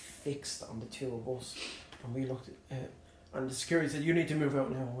eyes were fixed on the 2 of us, and we looked at. And the security said, "You need to move out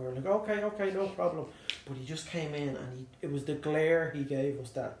now." And we were like, okay, no problem. But he just came in, and it was the glare he gave us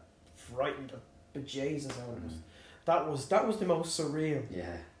that frightened the bejesus out of us. That was the most surreal.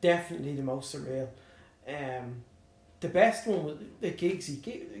 Yeah. Definitely the most surreal. The best one was the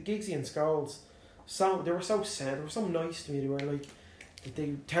Giggsy and Scholes. So they were so sad. They were so nice to me. They were like,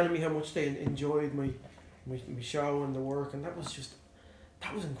 they were telling me how much they enjoyed my show and the work, and that was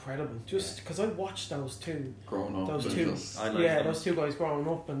incredible. Just because I watched those two growing up, those 2 guys growing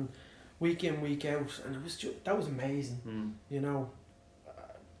up and week in week out, and it was that was amazing. You know,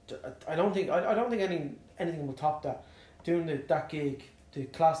 I don't think anything will top that. Doing that gig, the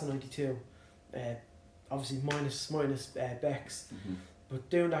class of '92, obviously minus Bex, but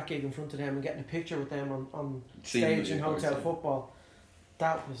doing that gig in front of them and getting a picture with them on stage in Hotel Football,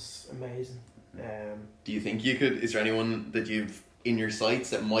 that was amazing. Do you think you could? Is there anyone that you've in your sights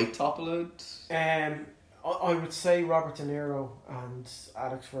that might topple it? I would say Robert De Niro and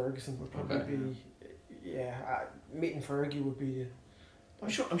Alex Ferguson would probably be. Yeah, meeting Fergie would be. I'm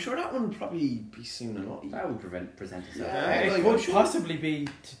sure that one would probably be soon enough. That would present itself. It could possibly be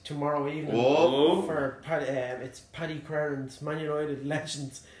tomorrow evening. Whoa. For it's Paddy Crerand's Man United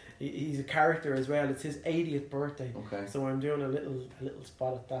legends. He's a character as well. It's his 80th birthday. Okay. So I'm doing a little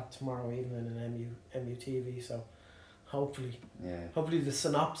spot at that tomorrow evening in MUTV. So hopefully. Yeah. Hopefully the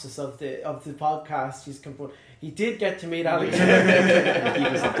synopsis of the podcast he's put. He did get to meet Alex. Keep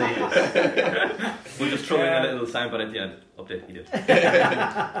us updated. We'll just throw in a little soundbite at the end. Update, he did.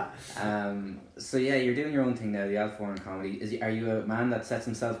 So yeah, you're doing your own thing now, the Alforan comedy. Are you a man that sets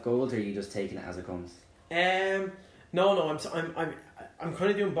himself goals, or are you just taking it as it comes? No, I'm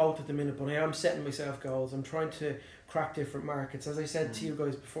kind of doing both at the minute, but I am setting myself goals. I'm trying to crack different markets. As I said to you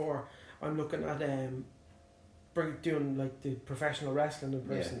guys before, I'm looking at doing like the professional wrestling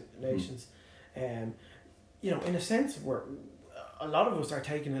impersonations. You know, in a sense, a lot of us are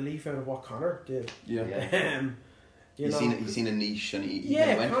taking a leaf out of what Conor did. Yeah. He's seen a niche and he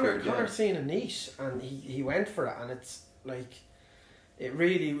went for it. Conor's seen a niche and he went for it, and it's like it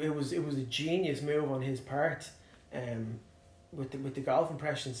was a genius move on his part. With the golf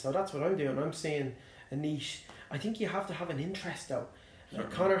impressions, so that's what I'm doing. I'm seeing a niche. I think you have to have an interest though. Like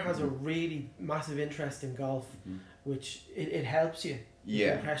Conor has a really massive interest in golf, which it helps you.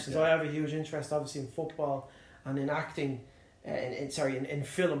 Yeah. Impressions. I have a huge interest, obviously, in football and in acting, in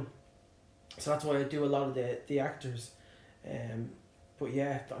film. So that's why I do a lot of the actors. But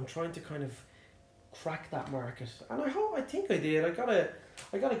yeah, I'm trying to kind of crack that market, and I think I did. I got a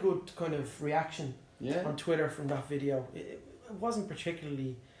good kind of reaction on Twitter from that video. It wasn't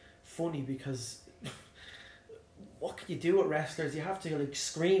particularly funny because what can you do with wrestlers? You have to like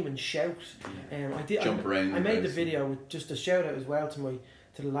scream and shout. Jump around. I made the video with just a shout out as well to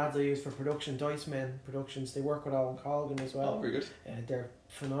the lads I use for production, Dice Men Productions. They work with Alan Colgan as well. Oh, very good. They're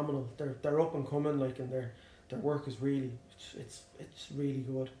phenomenal. They're up and coming, like, and their work is really it's really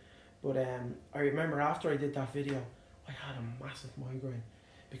good. But I remember after I did that video, I had a massive migraine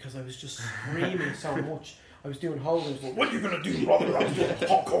because I was just screaming so much. I was doing Hogan's, what are you going to do, brother? I was doing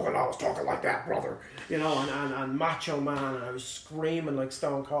Hulk Hogan, I was talking like that, brother. You know, and Macho Man, and I was screaming like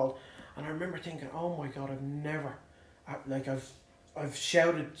Stone Cold. And I remember thinking, oh my God, I've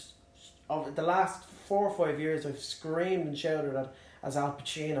shouted, over the last 4 or 5 years, I've screamed and shouted as Al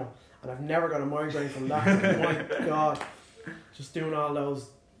Pacino, and I've never got a migraine from that. My God, just doing all those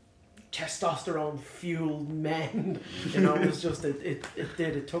testosterone fueled men, you know, it was just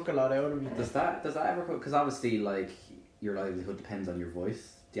it took a lot out of me. Does that ever, because obviously like your livelihood depends on your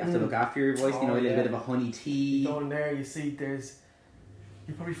voice. Do you have to look after your voice? You know, a little bit of a honey tea. Down there, you see,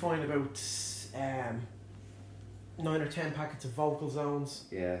 you probably find about 9 or 10 packets of Vocal Zones.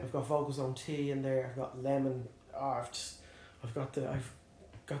 Yeah, I've got Vocal Zone tea in there. I've got lemon. I've got the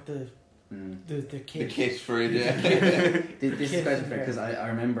kit. The kit for it, yeah. This is question because I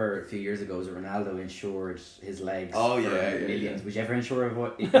remember a few years ago, Ronaldo insured his legs for millions. Yeah. Would you ever insure your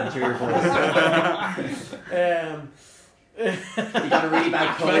voice? You got a really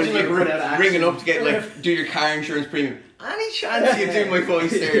bad cold. Imagine like ringing up to get like do your car insurance premium. Any chance you do my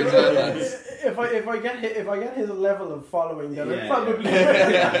voice there as well, lads? If I get his level of following, then I probably.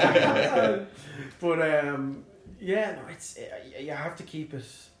 But it's you have to keep it.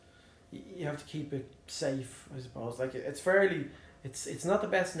 You have to keep it safe, I suppose. Like it's not the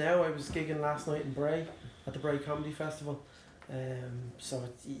best now. I was gigging last night in Bray at the Bray Comedy Festival, so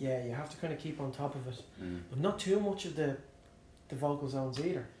you have to kind of keep on top of it, but not too much of the Vocal Zones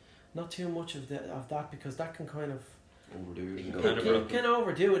either. Not too much of that because that can kind of overdo it. You can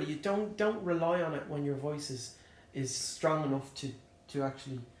overdo it. You don't rely on it when your voice is strong enough to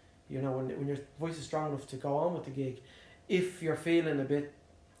actually, you know, when your voice is strong enough to go on with the gig. If you're feeling a bit,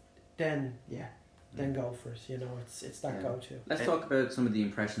 then go for it. You know, it's that go-to. Let's talk about some of the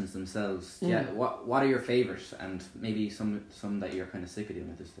impressions themselves. Yeah, what are your favourites, and maybe some that you're kind of sick of doing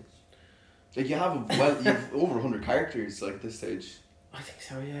at this stage? Like you have over 100 characters like at this stage. I think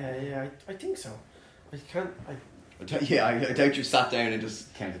so. Yeah. I think so. I can't. I doubt you sat down and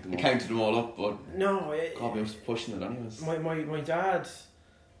just counted them all up, but no, God, I was pushing it anyways. My dad,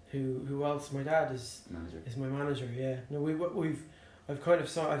 who else? My dad is my manager. Yeah. No,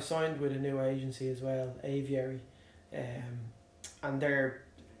 I've signed with a new agency as well, Aviary, and the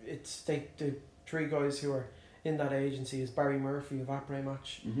 3 guys who are in that agency is Barry Murphy of Après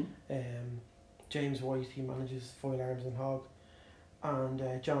Match, James White, he manages Foil Arms and Hog,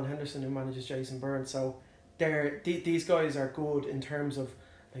 and John Henderson, who manages Jason Byrne. So these guys are good in terms of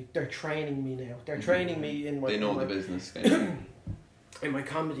like they're training me now. They're training me in my. They know the business. In my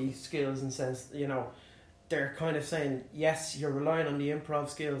comedy skills, and sense, you know. They're kind of saying, yes, you're relying on the improv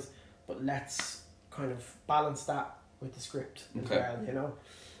skills, but let's kind of balance that with the script as well, you know.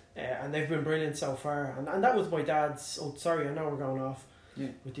 And they've been brilliant so far. And that was my dad's... Oh, sorry, I know we're going off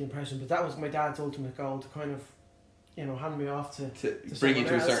with the impression, but that was my dad's ultimate goal, to kind of, you know, hand me off to bring you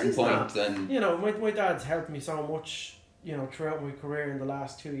to a certain point. And you know, my dad's helped me so much, you know, throughout my career in the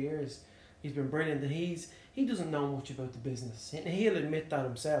last 2 years. he's been brilliant, and he doesn't know much about the business. He'll admit that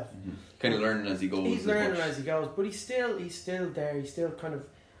himself. Kind of learning as he goes. He's learning as he goes, but he's still there. He's still kind of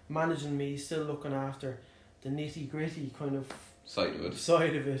managing me. He's still looking after the nitty gritty kind of side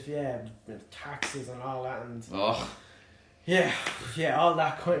of it. Yeah, taxes and all that, and oh, yeah, all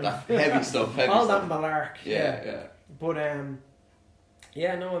that kind that of heavy stuff. all stuff. that malark. Yeah. But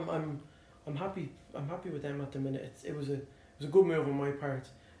yeah, no, I'm happy. I'm happy with them at the minute. It was a good move on my part.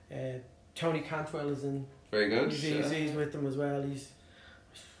 Tony Cantwell is in. Very good. He's with them as well. He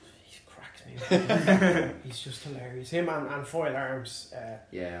cracks me. He's just hilarious. Him and Foil Arms.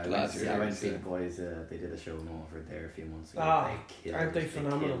 Yeah, I went to see the boys. They did a show in Waterford there a few months ago. Aren't they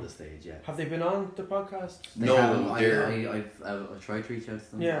phenomenal? Killed the stage, yeah. Have they been on the podcast? No, I've tried to reach out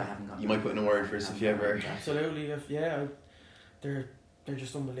to them. Yeah. I haven't gotten You might put in a word for us if you ever. Absolutely. They're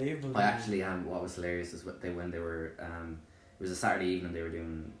just unbelievable. I actually what was hilarious is when they were it was a Saturday evening, they were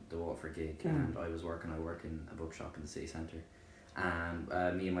doing the Waterford gig, and I work in a bookshop in the city centre, and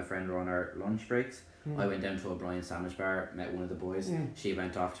me and my friend were on our lunch breaks. I went down to O'Brien's sandwich bar, met one of the boys. She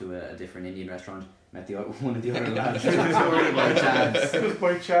went off to a different Indian restaurant, met one of the other lads. By chance. It was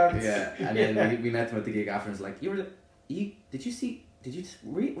by chance. Yeah, and then we met them at the gig after, and it's like,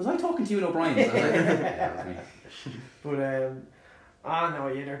 was I talking to you in O'Brien's? I was like, yeah, that was me. But no,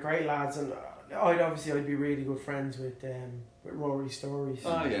 yeah, they're great lads, and I'd be really good friends with Rory Stories.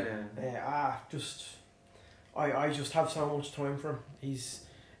 Oh yeah. I just have so much time for him.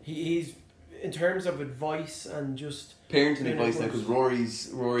 He's in terms of advice and just parenting advice now, because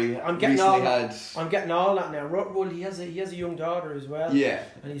Rory I'm getting all that now. Well, he has a young daughter as well. Yeah.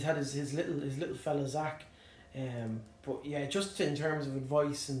 And he's had his little fella Zach. But yeah, just in terms of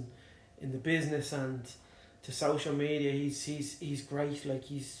advice and in the business and to social media, he's great. Like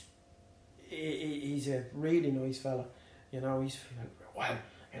he's a really nice fella. He's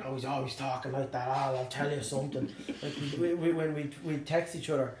he's always talking like that. I'll tell you something. Like when we text each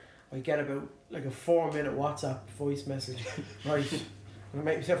other, I get about like a 4-minute WhatsApp voice message. Right, I'm gonna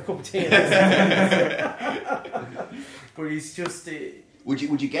make myself a cup of tea. But he's just. Would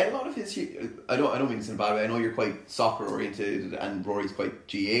you get a lot of his? I don't mean this in a bad way. I know you're quite soccer oriented, and Rory's quite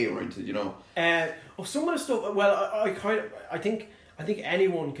GA oriented. Some of the stuff. Well, I think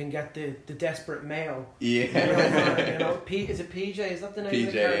anyone can get the desperate male. Yeah. Is it PJ? Is that the name?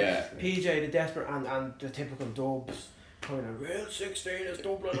 PJ, yeah. PJ, the desperate, and the typical dubs. Kind of real 16 is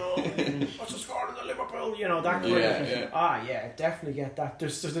Dublin on. What's the score in the Liverpool? That kind of. Yeah, definitely get that.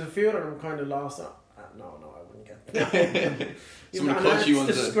 There's a few of them kind of lost. No, I wouldn't get that. It's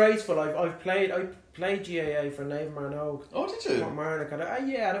disgraceful. I played GAA for Navan Marnock. Oh, did you? Marnock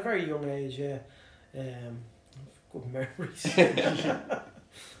at a very young age. Yeah, good memories.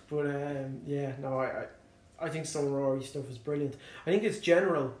 But I think some Rory stuff is brilliant. I think his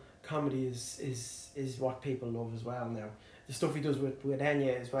general comedy is what people love as well now. The stuff he does with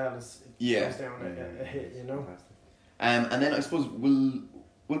Enya as well goes down a hit, And then I suppose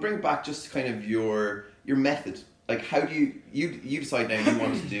we'll bring back just kind of your method. Like, how do you decide now you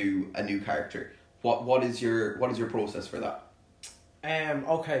want to do a new character? What is your process for that?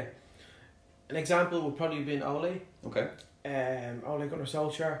 Okay. An example would probably be Ole. Okay. Ole Gunnar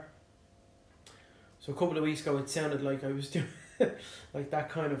Solskjaer. So a couple of weeks ago, it sounded like I was doing like that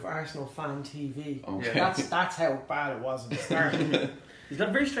kind of Arsenal fan TV. Okay. That's how bad it was at the start. He's got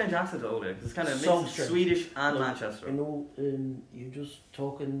a very strange accent, Ole. It's kind of So mixed strange. Swedish and Manchester. You're just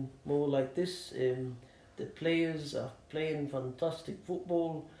talking more like this. The players are playing fantastic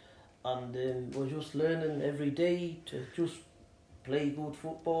football, and we're just learning every day to just play good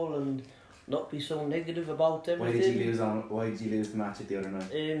football and not be so negative about everything. Why did you lose the match the other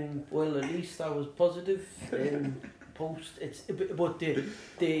night? Well, at least I was positive. Post but the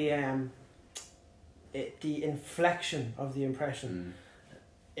inflection of the impression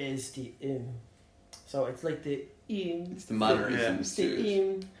is the so it's like the it's the mannerisms to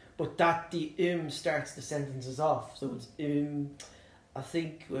it. But that the starts the sentences off, so it's I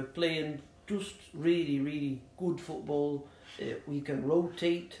think we're playing just really, really good football. We can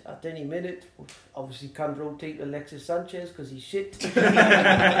rotate at any minute. Obviously can't rotate Alexis Sanchez because he's shit. But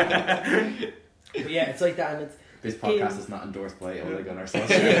yeah, it's like that, and it's this podcast is not endorsed by Ole Gunnar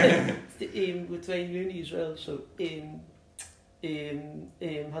Solskjaer. It's the with Wayne Rooney as well. So had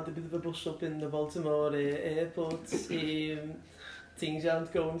a bit of a bus up in the Baltimore airport. Things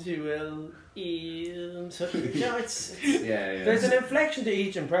aren't going too well. So it's there's an inflection to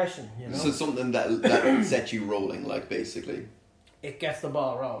each impression. So something that sets you rolling, like basically. It gets the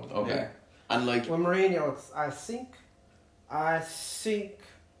ball rolling. Okay. Yeah. And like with Mourinho, I think,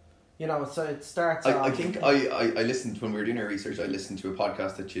 You know, so it starts. I think I listened when we were doing our research. I listened to a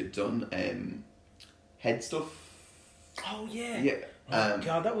podcast that you'd done. Head Stuff. Oh yeah. Yeah.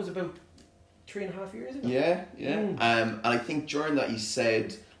 God, that was about 3.5 years ago. Yeah. And I think during that you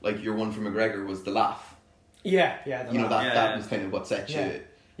said like your one for McGregor was the laugh. Yeah. You know that was kind of what set you.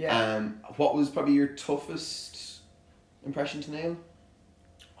 Yeah. What was probably your toughest impression to nail?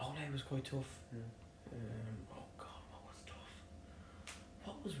 Ole was quite tough. Oh God, what was tough?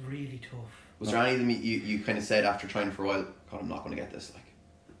 What was really tough? Was there any of them you kind of said after trying for a while, God, I'm not going to get this, like?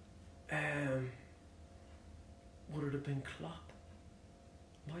 Would it have been Klopp?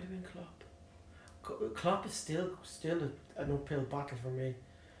 Might have been Klopp. Klopp is still an uphill battle for me.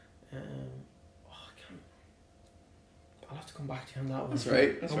 I'll have to come back to you on that one. That's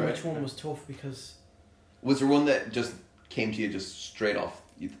right. Which one was tough? Because was there one that just came to you just straight off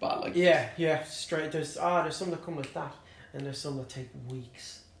the bat, like? Yeah, straight. There's some that come like that, and there's some that take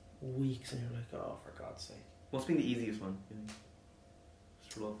weeks, and you're like, oh, for God's sake. What's been the easiest one?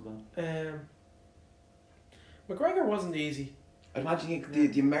 Just roll off the bat. McGregor wasn't easy. I'd imagine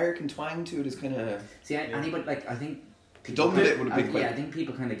the American twang to it is kind of. See, anybody like I think. The Dublin bit would have been quite. Yeah, I think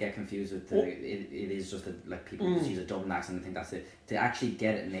people kind of get confused with it is just like people just use a Dublin accent and think that's it. To actually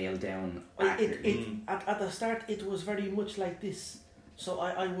get it nailed down accurately. At the start it was very much like this, so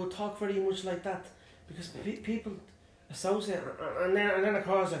I would talk very much like that because people associate, and then of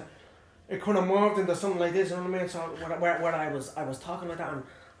course it kind of morphed into something like this. You know what I mean? So where I was talking like that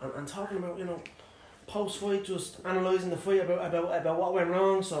and talking about, you know, post fight, just analysing the fight about what went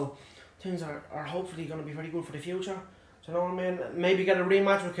wrong. So things are hopefully going to be very good for the future. Do you know what I mean? Maybe get a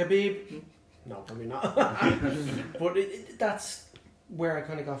rematch with Khabib. No, probably not. But that's where I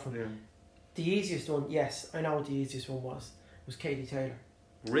kind of got from. Yeah. The easiest one, yes, I know what the easiest one was Katie Taylor.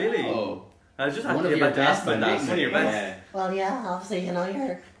 Really? Oh. I was just One asking of you your about best, that. One of your best. Yeah. Well, yeah, obviously, you know,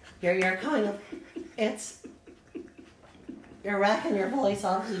 you're kind of, you're wrecking your voice,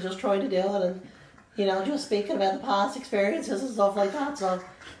 obviously, just trying to do it, and, you know, just speaking about the past experiences and stuff like that, so,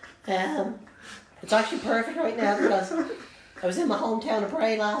 it's actually perfect right now because I was in my hometown of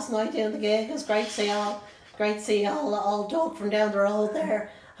Bray last night doing the gig. It was great to see all Doug from down the road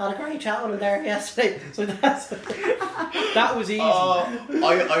there. Had a great chat with him there yesterday. So that was easy. I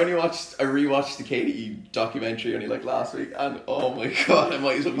rewatched the Katie documentary only like last week, and oh my God, I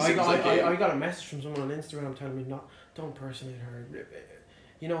might as well be singing like Katie. I got a message from someone on Instagram telling me don't impersonate her.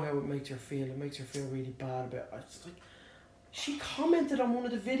 You know how it makes her feel. It makes her feel really bad about it. It's like, she commented on one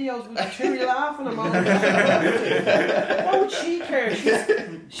of the videos with Cherry laughing at her. Why would she care?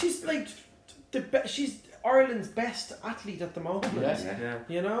 She's like she's Ireland's best athlete at the moment. Yeah.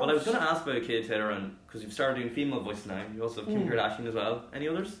 You know. Well, I was going to ask about Katie Taylor, and because you've started doing female voice now, you also have Kim Kardashian as well. Any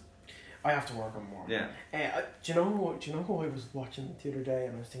others? I have to work on more. Yeah. Do you know who I was watching the other day,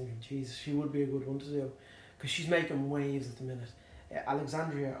 and I was thinking, Jesus, she would be a good one to do, because she's making waves at the minute.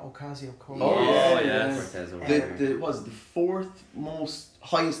 Alexandria Ocasio-Cortez. Oh yes. The was the fourth most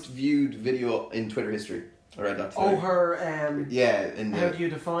highest viewed video in Twitter history. I read that today. Oh, her how do you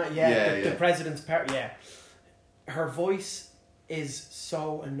define the president's part? Yeah, her voice is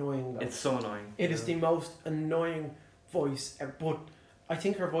so annoying though. It's so annoying. It is the most annoying voice ever, but I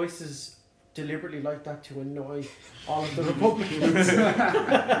think her voice is deliberately like that to annoy all of the Republicans.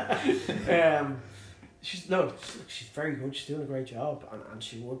 She's very good. She's doing a great job, and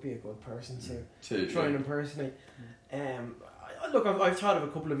she would be a good person to try and impersonate. I've thought of a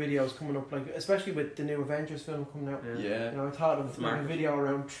couple of videos coming up, like especially with the new Avengers film coming out. Yeah. You know, I thought of like a video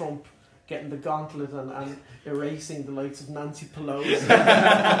around Trump getting the gauntlet and erasing the likes of Nancy Pelosi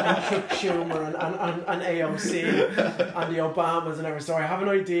and Chuck Schumer and AOC and the Obamas and everything. So I have an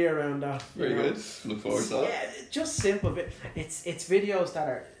idea around that. Very good. Look forward to that. Yeah, just simple. It's videos that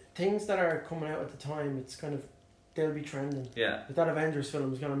are things that are coming out at the time. It's kind of they'll be trending. Yeah. But that Avengers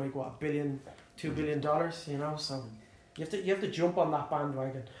film is going to make $1 billion, $2 billion. You know, so you have to jump on that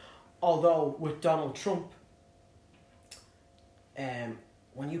bandwagon. Although with Donald Trump,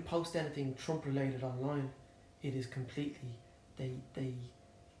 when you post anything Trump related online, it is completely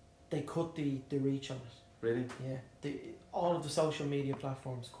they cut the reach on it. Really? Yeah. All of the social media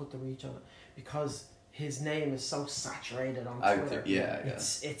platforms cut the reach on it because his name is so saturated on Twitter.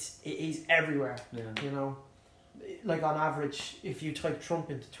 He's everywhere. Yeah. You know, like on average, if you type Trump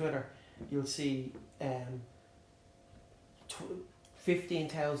into Twitter, you'll see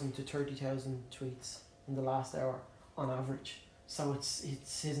 15,000 to 30,000 tweets in the last hour on average. So it's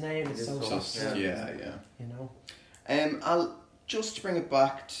his name is so yeah. You know. I'll just bring it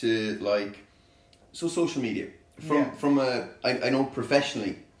back to social media from I know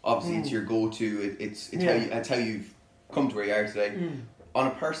professionally. Obviously, it's your go-to. It's how you've come to where you are today. on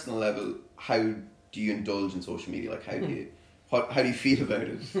a personal level, how do you indulge in social media? Like, how do you feel about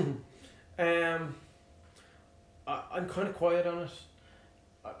it? I'm kind of quiet on it.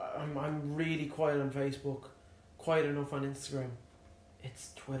 I'm really quiet on Facebook, quiet enough on Instagram.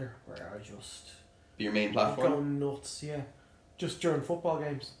 It's Twitter where I just Your main go platform? nuts, yeah. Just during football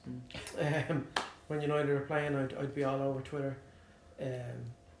games. When United are playing, I'd be all over Twitter.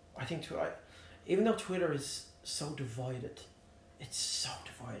 I think even though Twitter is so divided, it's so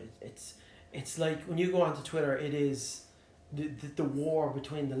divided. It's like when you go onto Twitter, it is the war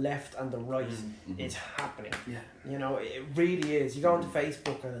between the left and the right. It's happening. Yeah. You know, it really is. You go onto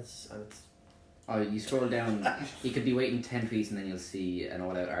Facebook and it's Oh, you scroll down, you could be waiting 10 tweets and then you'll see an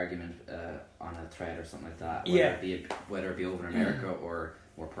all-out argument on a thread or something like that. Whether it be over in America or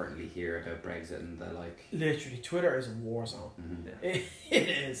more pertinently here about Brexit and the like. literally, Twitter is a war zone. It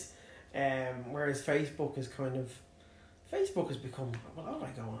is. Whereas Facebook is Facebook has become, well, how do I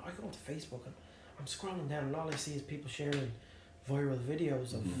go on? I go onto Facebook and I'm scrolling down and all I see is people sharing viral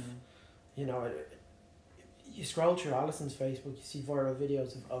videos of, you know, you scroll through Alison's Facebook, you see viral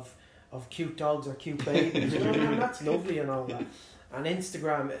videos of cute dogs or cute babies, you know, and that's lovely and all that. And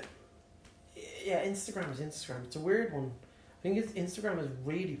Instagram, Instagram is Instagram. It's a weird one. I think Instagram is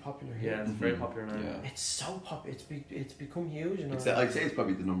really popular here. Yeah, it's very popular now. Yeah. It's so popular. It's become huge. You know. I'd say it's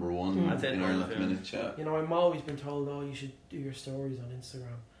probably the number one I'd say in Ireland at the minute. Yeah. You know, I'm always been told, oh, you should do your stories on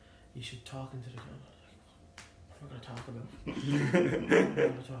Instagram. You should talk into the camera. What am I going to talk about? What am I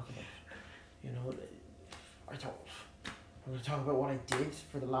going to talk about? You know, I'm going to talk about what I did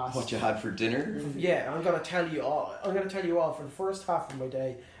for the last. What you had for dinner? Yeah, I'm going to tell you all. I'm going to tell you all for the first half of my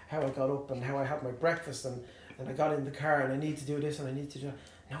day how I got up and how I had my breakfast and I got in the car and I need to do this and I need to do that.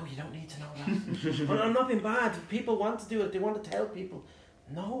 No, you don't need to know that. And I'm not being bad. People want to do it. They want to tell people.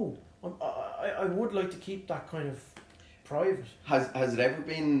 No, I would like to keep that kind of private. Has it ever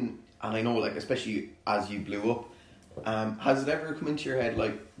been? And I know, like, especially as you blew up, has it ever come into your head,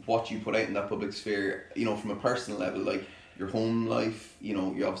 like, what you put out in that public sphere? You know, from a personal level, like your home life. You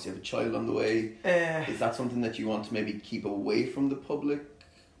know, you obviously have a child on the way. Is that something that you want to maybe keep away from the public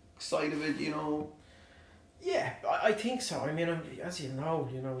side of it? You know. Yeah, I think so. I mean, as you know,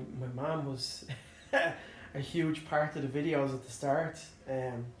 my mum was a huge part of the videos at the start.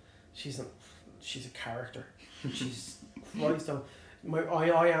 She's a character. She's Christ on.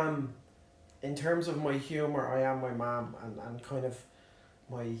 I am, in terms of my humour, I am my mum, and kind of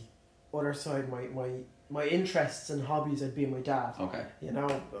my other side, my interests and hobbies, I'd be my dad. Okay. You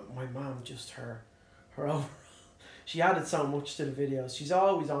know, my mum, just her overall. She added so much to the videos. She's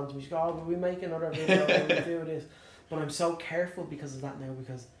always on to me. She goes, oh, will we make another video? Will we do this? But I'm so careful because of that now,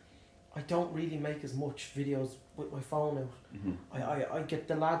 because I don't really make as much videos with my phone out. I get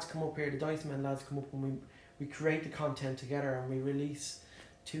the lads come up here, the Dice Men lads come up, and we create the content together and we release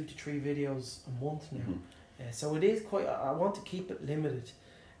 2 to 3 videos a month now. So it is quite, I want to keep it limited.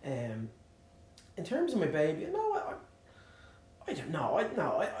 In terms of my baby, no, I don't know.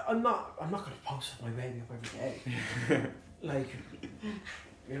 I'm not going to post my baby up every day. Like,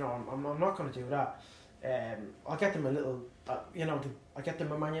 you know, I'm not going to do that. I'll get them a little, I get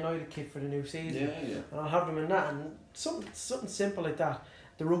them a Man United kit for the new season. Yeah. And I'll have them in that, and something simple like that.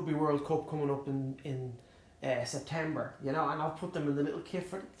 The Rugby World Cup coming up in September, you know, and I'll put them in the little kit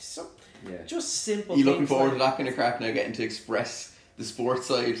for just simple. You looking forward to that kind of crack now, getting to express the sports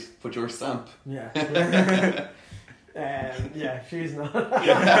side, put your stamp. Yeah. Yeah, she's not. But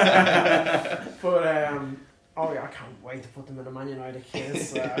oh yeah, I can't wait to put them in a Man United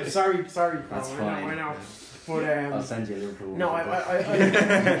kiss. Sorry. That's I fine. know. But I'll send you a Liverpool. no,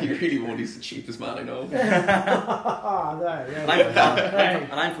 I You really won't. He's the cheapest man I know.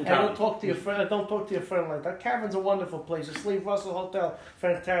 I'm from Cavan. Don't talk to your friend. Don't talk to your friend like that. Cavan's a wonderful place. The Sleeve Russell Hotel,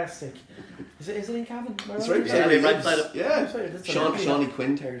 fantastic. Is it in Cavan? It's right beside Yeah, where he right lives. beside it. Yeah. Shawnee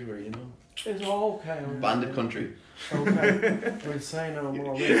Quinn territory, you know. It's okay. Bandit country. Okay. We'll say no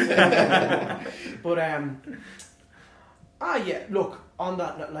more. But yeah. Look, on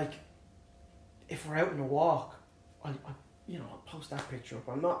that, like, if we're out on a walk, I'll post that picture up.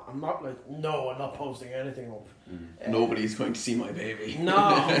 I'm not like, no, I'm not posting anything up. Nobody's going to see my baby. No,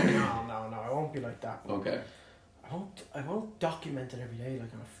 I won't be like that. Okay. I won't document it every day.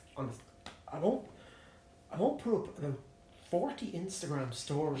 Like I won't put up about 40 Instagram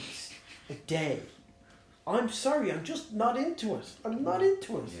stories a day. I'm sorry, I'm just not into it. I'm not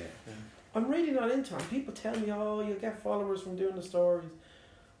into it. Yeah. I'm really not into it. And people tell me, oh, you'll get followers from doing the stories.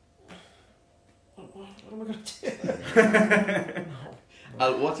 What am I going to do? No.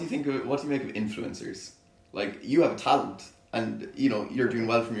 Al, what do you make of influencers? Like, you have a talent, and you know you're doing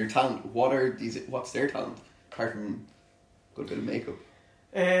well from your talent. What's their talent apart from a good bit of makeup?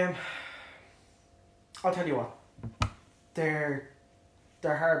 I'll tell you what. They're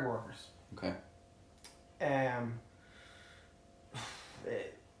hard workers. Okay.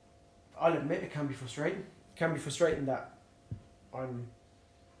 I'll admit it can be frustrating. It can be frustrating that I've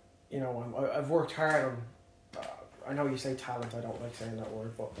worked hard on. I know you say talent. I don't like saying that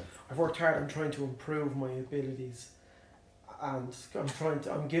word, but I've worked hard on trying to improve my abilities, and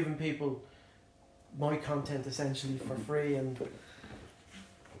I'm giving people my content essentially for free, and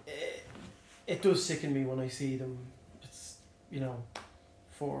it does sicken me when I see them. It's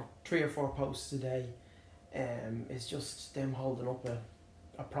for 3 or 4 posts a day. It's just them holding up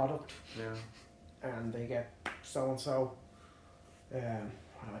a product. Yeah. And they get so and so. I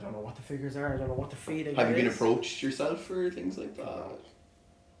don't know what the figures are. I don't know what the feeding. Have you been approached yourself for things like that?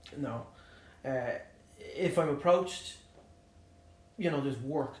 No. If I'm approached, there's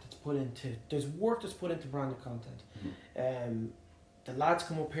work that's put into branded content. Mm-hmm. The lads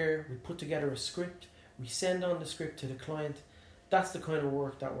come up here. We put together a script. We send on the script to the client. That's the kind of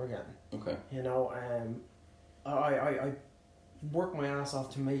work that we're getting. Okay. I work my ass off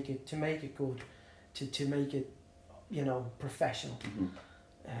to make it good, to make it, professional. Mm-hmm.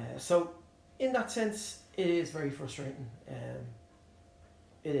 So, in that sense, it is very frustrating.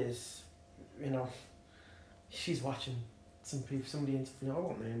 It is, she's watching somebody I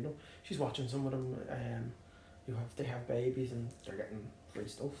won't name them. She's watching some of them. They have babies and they're getting free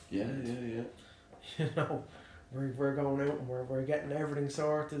stuff. Yeah. We're going out and we're getting everything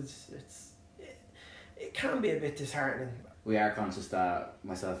sorted. It can be a bit disheartening. We are conscious that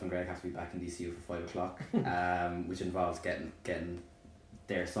myself and Greg have to be back in DCU for 5 o'clock, which involves getting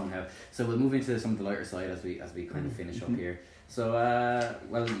there somehow. So we'll move into some of the lighter side as we kind of finish up here. So,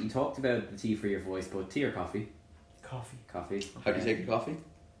 well, you talked about the tea for your voice, but tea or coffee? Coffee. Coffee. How do you take your coffee?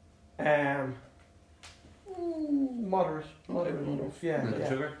 Moderate enough. Yeah. Milk and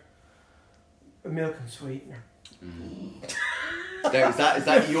sugar. Milk and sweetener. Now, is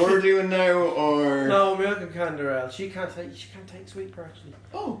that you're doing now, or no, milk and Canderel. She can't take sweetener actually.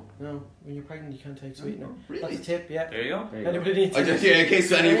 Oh no, when you're pregnant you can't take sweetener. Really? That's a tip. Yeah. There you go. Anybody needs? in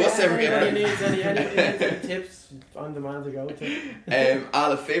case any of us ever get anybody needs any tips, I'm the man to go to.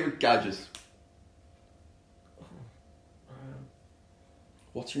 Ala, favourite gadget?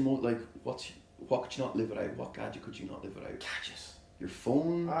 What's your what could you not live without? What gadget could you not live without? Gadgets. Your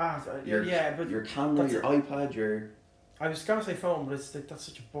phone? But your camera, your iPad, I was gonna say phone, but that's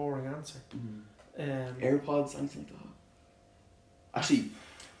such a boring answer. AirPods, anything like that. Actually,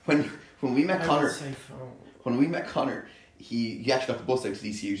 when we met Connor, he actually got the bus out to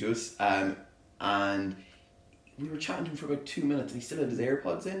DCU to us, and we were chatting to him for about 2 minutes, and he still had his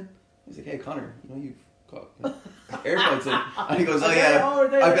AirPods in. I was like, "Hey, Connor, you've got AirPods in," and he goes, "Oh yeah,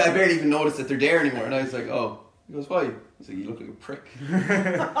 I barely even noticed that they're there anymore." And I was like, "Oh." He goes, "Why?" I was like, "You look like a prick."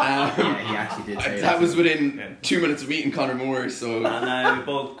 Yeah, he actually did say that was within 2 minutes of meeting Connor Moore, so. And we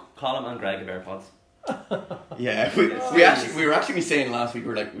both, Colin and Greg, have AirPods. Yeah, we were actually saying last week, we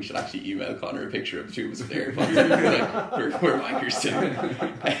were like, we should actually email Connor a picture of the two of us with AirPods. we're wankers too.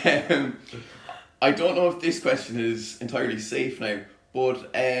 I don't know if this question is entirely safe now,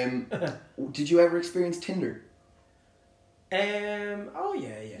 but did you ever experience Tinder? Oh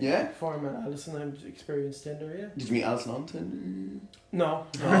yeah. Yeah? Before I met Alison, I experienced Tinder. Yeah. Did you meet Alison on Tinder? No.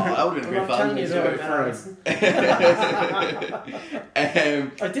 Oh, that would have been a great Alison.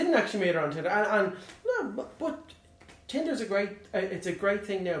 I didn't actually meet her on Tinder, and no, but Tinder's a great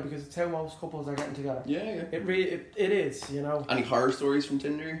thing now because it's how most couples are getting together. Yeah. It is. Any horror stories from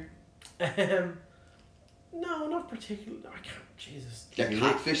Tinder? No, not particularly. I can't. Jesus. Get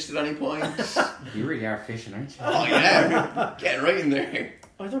catfished at any point? You really are fishing, aren't you? Oh yeah, getting right in there.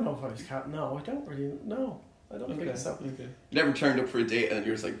 I don't know if I was No, I don't really. No, I don't think so. Okay. Never turned up for a date and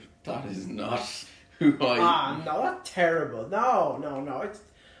you're just like, that is not who I. No, that's terrible. No.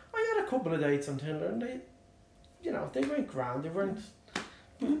 I had a couple of dates on Tinder and they went grand. They weren't.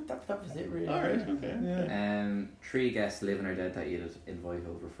 That was it really. Alright, okay. Yeah. 3 guests, living or dead, that you'd invite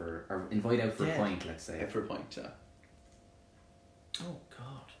out for a pint, let's say. Yeah, for a pint, yeah. Oh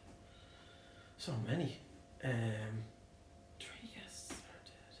God, so many. 3 guests are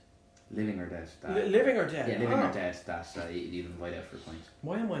dead. Living or dead. Living or dead. Yeah, living or dead. That you'd invite out for a pint.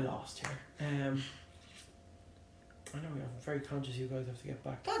 Why am I lost here? I know I'm very conscious. You guys have to get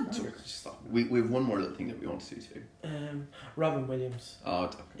back. We have one more little thing that we want to do too. Robin Williams. Oh,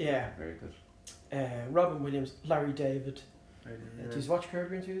 okay. Yeah. Very good. Robin Williams, Larry David. Did you watch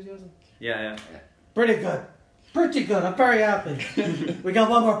Curb Your Enthusiasm? Yeah. Pretty good. I'm very happy. We got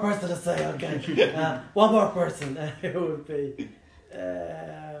one more person to say, okay. One more person. Who would be?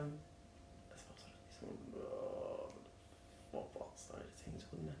 I suppose football side of things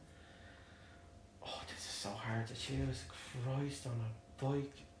wouldn't it? Oh, this is so hard to choose. Christ on a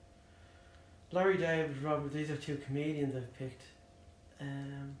bike. Larry David, Robert, these are two comedians I've picked.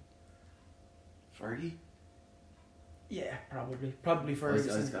 Fergie? Yeah, probably I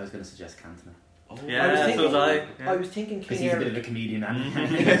Ferguson. was going to suggest Cantona. Oh. Yeah, so was I. Yeah. I was thinking Because King he's a bit Eric. of a comedian. And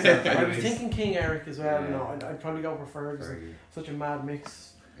I was thinking King Eric as well. Yeah. No, I'd probably go for Ferguson. Fergie. Such a mad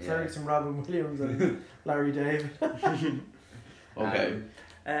mix. Yeah. Ferguson, Robin Williams, and Larry David. Okay.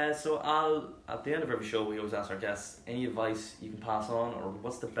 So at the end of every show, we always ask our guests any advice you can pass on, or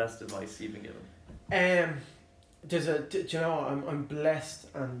what's the best advice you've been given? Do you know, I'm blessed,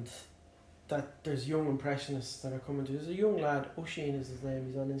 and that there's young impressionists that are coming to. There's a young lad, Oisin is his name.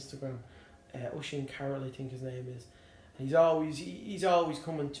 He's on Instagram. Oisin Carroll, I think his name is. And he's always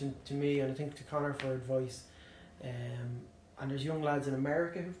coming to me, and I think to Connor for advice. And there's young lads in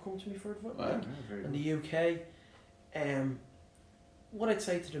America who've come to me for advice. Wow. In the UK. What I'd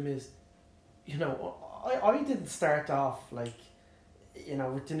say to them is, you know, I didn't start off like, you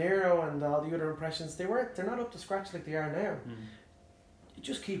know, with De Niro and all the other impressions. They're not up to scratch like they are now. You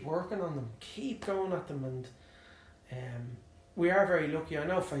just keep working on them, keep going at them, and we are very lucky. I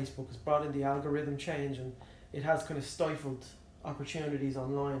know Facebook has brought in the algorithm change, and it has kind of stifled opportunities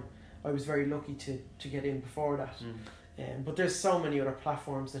online. I was very lucky to get in before that. But there's so many other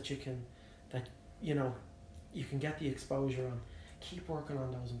platforms that you can get the exposure on. Keep working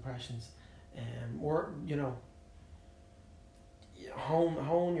on those impressions,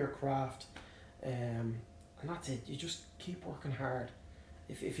 hone your craft, and that's it. You just keep working hard.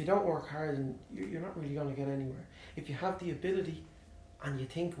 If you don't work hard, then you're not really going to get anywhere. If you have the ability, and you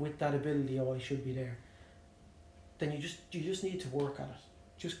think with that ability, oh, I should be there, then you just need to work at it.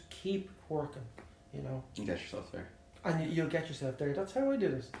 Just keep working, you know. You get yourself there. And you'll get yourself there. That's how I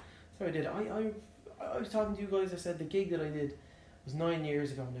did it. That's how I did it. I was talking to you guys. I said the gig that I did was 9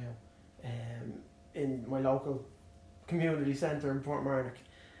 years ago now, in my local community centre in Portmarnock.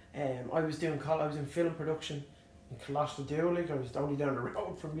 I was in film production in Colossadoolig. I was only down the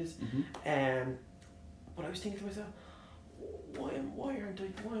road from this. But I was thinking to myself, why am I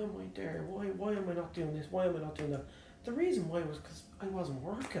there? Why am I not doing this? Why am I not doing that? The reason why was because I wasn't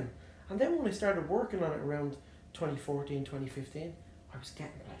working. And then when I started working on it around 2014, 2015, I was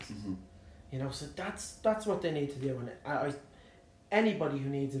getting places. You know, so that's what they need to do. And anybody who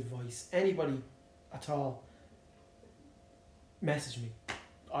needs advice, anybody at all, message me.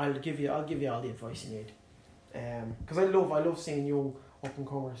 I'll give you all the advice you need. Because I love seeing young up and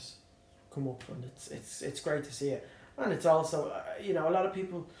comers come up, and it's great to see it. And it's also a lot of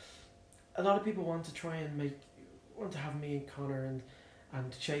people want to try and want to have me and Connor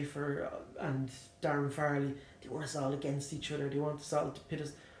and Schaefer and Darren Farley. They want us all against each other. They want us all to pit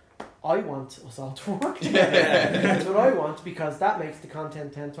us. I want us all to work together. That's what I want, because that makes the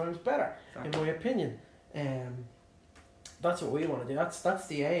content 10 times better, in my opinion. That's what we want to do. That's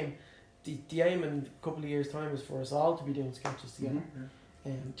the aim. The aim in a couple of years' time is for us all to be doing sketches together.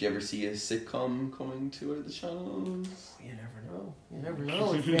 Do you ever see a sitcom coming to the channels? You never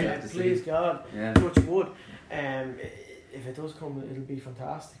know. Please God, Yeah. touch wood. If it does come, it'll be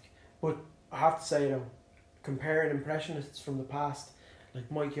fantastic. But I have to say though, comparing impressionists from the past,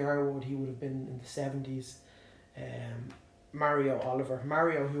 like Mike Yarwood, he would have been in the 70s. Mario Oliver,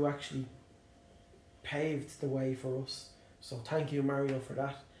 who actually paved the way for us. So thank you, Mario, for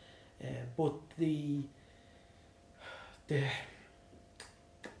that. But the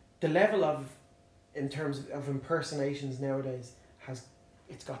level of, in terms of impersonations nowadays,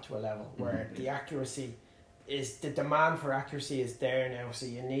 it's got to a level where the accuracy is, the demand for accuracy is there now. So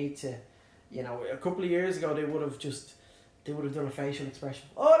you need to, a couple of years ago they would have done a facial expression.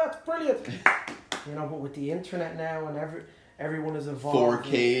 Oh, that's brilliant. But with the internet now and everyone is evolved.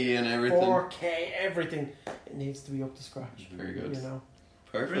 4K and everything. 4K, everything. It needs to be up to scratch. Very good.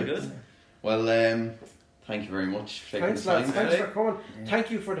 Perfect. Really good. Well, thank you very much for taking Thanks, the time lads. Thanks today. for coming. Thank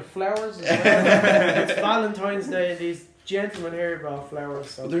you for the flowers as well. It's Valentine's Day. These gentlemen here brought flowers.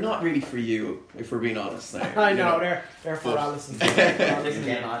 So. But they're not really for you, if we're being honest now. I know, they're for Alison.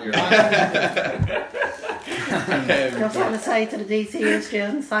 Getting on your Just want to say to the DCU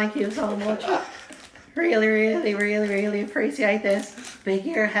students, thank you so much. Really, really, really, really appreciate this. Big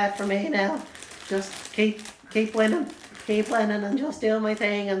year ahead for me now. Just keep winning, and just doing my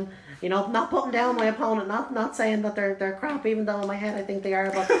thing, and not putting down my opponent. Not saying that they're crap, even though in my head I think they are.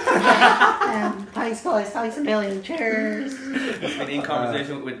 But thanks, guys. Thanks a million. Cheers. It's been in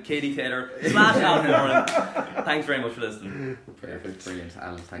conversation with Katie Taylor / Al Foran. Thanks very much for listening. Perfect, brilliant,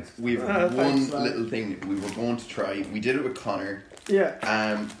 Alan. Thanks. We've one little thing we were going to try. We did it with Connor.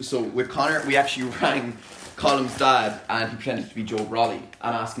 Yeah. So with Connor, we actually rang Colum's dad, and he pretended to be Joe Brawley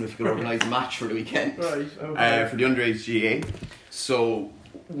and asked him if he could organise a match for the weekend. Right, okay. For the underage GA. So,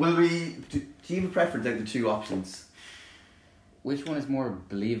 will we... Do you have a preference out of the two options? Which one is more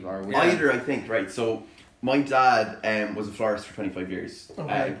believable? Either, I think, right. So, my dad was a florist for 25 years.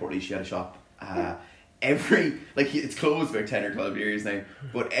 Okay. In Portlaoise, she had a shop. It's closed about 10 or 12 years now,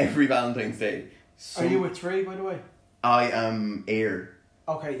 but every Valentine's Day... Are you with 3, by the way? I am Ayr.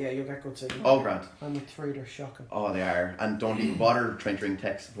 Okay, yeah, you'll get good signal. Oh, Grant. I'm with 3, they're shocking. Oh, they are. And don't even bother trying to ring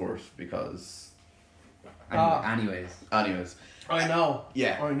tech support because... Anyways. I know.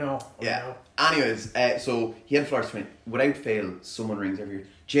 Yeah. I know. Anyways, so he had a florist friend. Without fail, someone rings every year.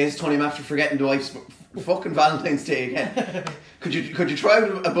 James, Tony, I'm after forgetting the wife's fucking Valentine's Day again. Could you try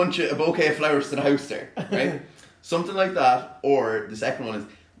out a bouquet of flowers to the house there, right? Something like that. Or the second one is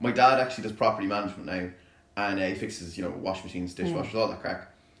my dad actually does property management now, and he fixes washing machines, dishwashers, all that crack.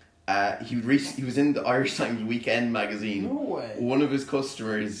 He was in the Irish Times Weekend magazine. No way. One of his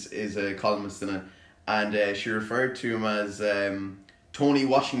customers is a columnist in it, and she referred to him as Tony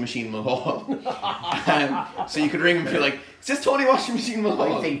Washing Machine Mulhall. So you could ring him and be like, "Is this Tony Washing Machine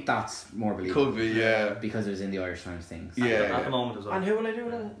Mulhall?" I think that's more believable. Could be, yeah. Because it was in the Irish Times things. Yeah. At the moment as well. And who will I do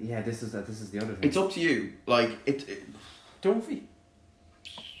with it? Yeah, this is the other thing. It's up to you. Like Dunphy.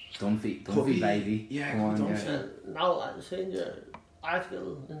 Dunphy, Could be. baby. Yeah, Come on, Dunphy. yeah. Now, I've seen your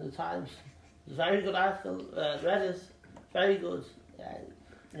article in the Times. It's a very good article. Read it. Very good.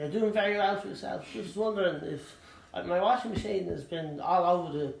 You're doing very well for yourself. Just wondering if my washing machine has been all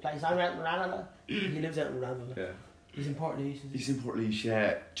over the place. I'm out in Ranelagh. He lives out in Ranelagh. Yeah. He's in Portlaoise. He's in Portlaoise,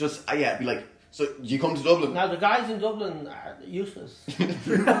 yeah. Just, be like, so you come to Dublin? Now, the guys in Dublin are useless.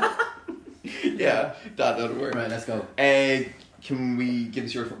 Yeah, that'll work. Right, let's go. Can we give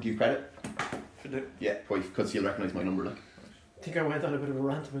us your... Do you have credit? Should do. Yeah, because he'll recognise my number, like. I think I went on a bit of a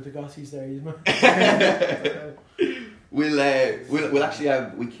rant about the gossies there. We'll actually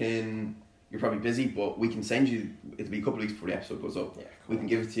have... We can... You're probably busy, but we can send you... It'll be a couple of weeks before the episode goes up. Yeah, we can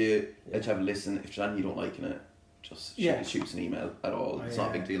give it to you, let you have a listen. If there's anything you don't like in it, just shoot us an email at all. It's not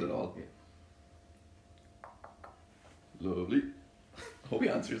a big deal at all. Yeah. Lovely. Hope he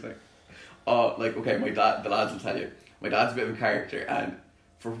answers that. Okay, my dad, the lads will tell you, my dad's a bit of a character, and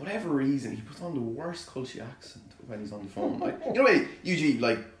for whatever reason, he puts on the worst culture accent when he's on the phone. Like,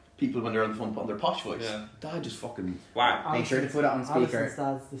 usually, people when they're on the phone put on their posh voice. Yeah. Dad just fucking... Wow. Make sure to put it on speaker. Alison's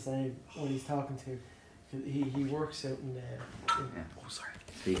dad's the same when he's talking to. He works out in Oh, sorry.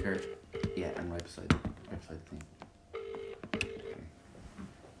 Speaker. Yeah, and right beside the thing. Okay.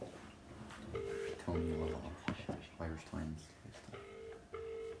 Tony Mulhall. Irish Times.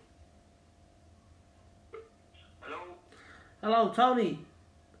 Hello, Tony.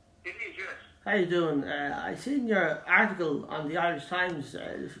 It is, yes. How you doing? I seen your article on the Irish Times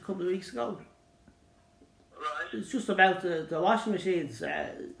a couple of weeks ago. Right. It's just about the washing machines.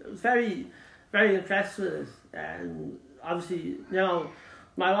 I was very, very impressed with it. And obviously,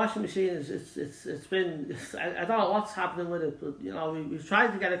 my washing machine it's been. I don't know what's happening with it, but we've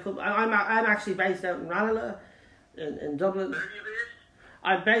tried to get a couple. I'm actually based out in Ranelagh, in Dublin. Where are you based?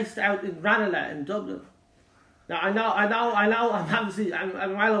 I'm based out in Ranelagh in Dublin. Now I know.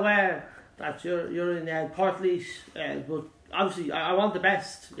 I'm well aware that you're in Portlaoise, but obviously I want the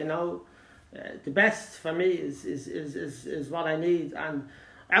best. The best for me is what I need. And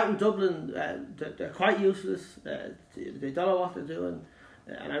out in Dublin, they're quite useless. They don't know what they're doing.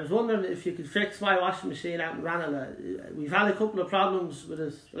 And I was wondering if you could fix my washing machine out in Ranelagh. We've had a couple of problems with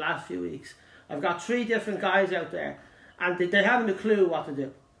it the last few weeks. I've got 3 different guys out there, and they haven't a clue what to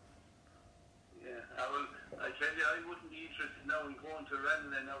do. I tell you, I wouldn't be interested now in going to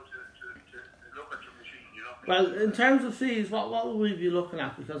Ranelagh now to look at your machine, Well, in terms of fees, what will we be looking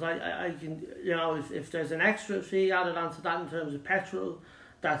at? Because I can, if there's an extra fee added onto that in terms of petrol,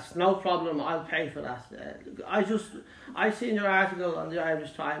 that's no problem. I'll pay for that. I seen your article on the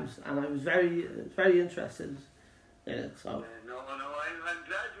Irish Times, and I was very, very interested in it. So. No, I'm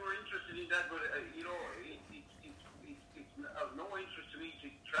glad you were interested in that, but it's of no interest to me to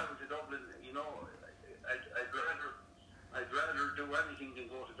travel to Dublin. I'd rather do anything than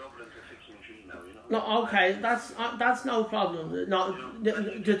go to Dublin to fix a machine now. No, okay, that's no problem. No,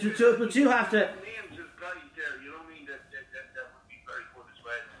 but you have to. Names of guys there, that would be very good as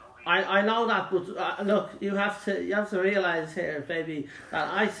well. I know that, but look, you have to realise here, baby,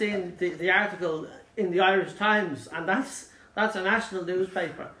 that I seen the article in the Irish Times, and that's a national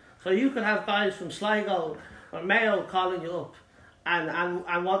newspaper. So you could have guys from Sligo or Mayo calling you up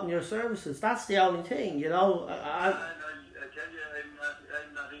and wanting your services. That's the only thing, I tell you,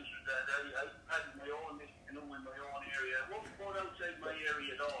 I'm not interested. I've had my own, in my own area. I won't go outside my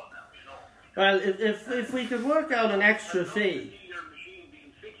area at all now, Well, if we could work out an extra fee. Your machine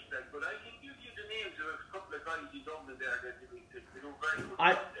being fixed, but I can give you the names of a couple of guys in Dublin there that they do very good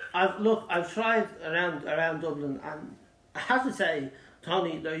job there. I've tried around Dublin, and I have to say,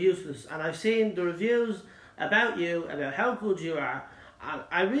 Tony, they're useless. And I've seen the reviews about you, about how good you are, and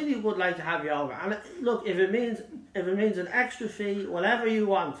I really would like to have you over. And look, if it means an extra fee, whatever you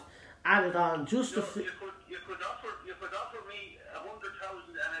want, add it on. Just you could offer me 100,000,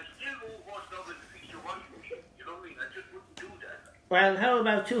 and I still won't go to Dublin to fix your washing machine. You know what I mean? I just wouldn't do that. Well, how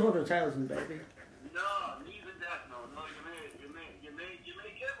about 200,000, baby? No, even that. No. You may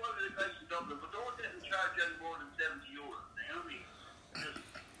get one of the guys in Dublin, but don't let them charge any more than €70. You know what I mean?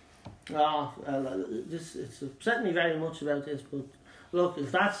 Oh, well, it's upset me very much about this, but look,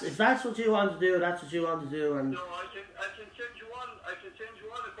 if that's what you want to do, that's what you want to do, and. No, I can send you on. I can send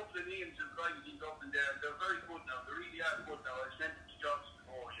you on a couple of names of guys in Dublin there. They're very good now. They really are good now. I've sent it to jobs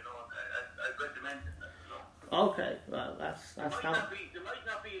before, you know. I've recommended them. So. Okay, well, that's they might not be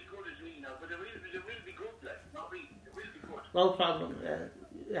as good as me now, but they will be good. Like, not really, they will be good. No problem.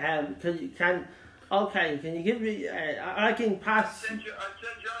 Can you give me? I can pass. I'll text you on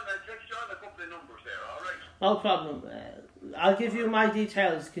a couple of numbers there. All right. No problem. I'll give you my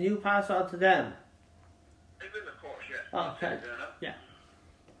details. Can you pass on to them? I will, of course. Yeah. Okay. Yeah.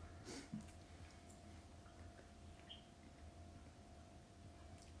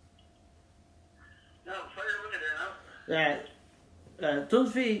 Now, fire away there now.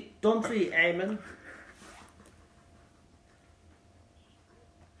 Dunphy Eamon.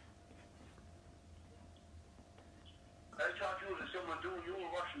 I thought you were someone doing your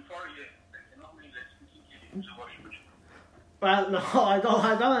washing for you. You know what I mean? Let's continue to use the washing machine. Well, no, I don't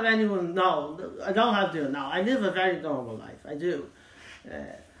have anyone. No, I don't have to. No, I live a very normal life. I do.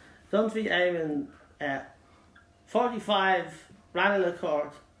 Dunphy Eamon, 45 Ranelagh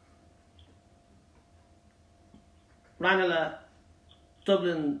Court, Ranelagh,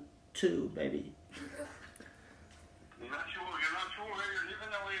 Dublin 2, baby. You're not sure where you're living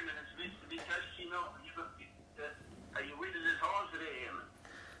now, Eamon. It's a bit testy now. Are you with this horse today,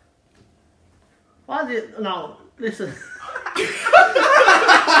 Eamon? No, listen.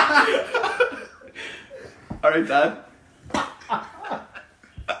 Alright, Dad.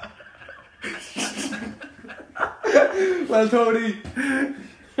 Well, Tony.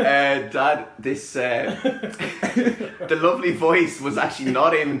 Dad, this the lovely voice was actually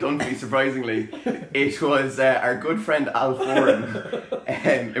not Eamon Dunphy, surprisingly. It was our good friend Al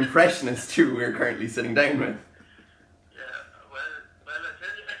Foran, impressionist who we're currently sitting down with. Well, I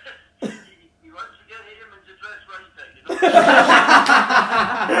tell you, he wants to get him in the dress right there, you know.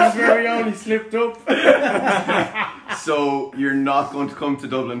 That's where we only slipped up. So you're not going to come to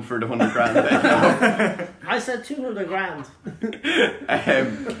Dublin for the 100 grand then? No? I said 200 grand.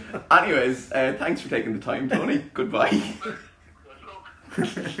 Anyways, thanks for taking the time, Tony. Goodbye.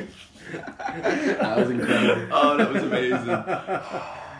 That was incredible. Oh, that was amazing.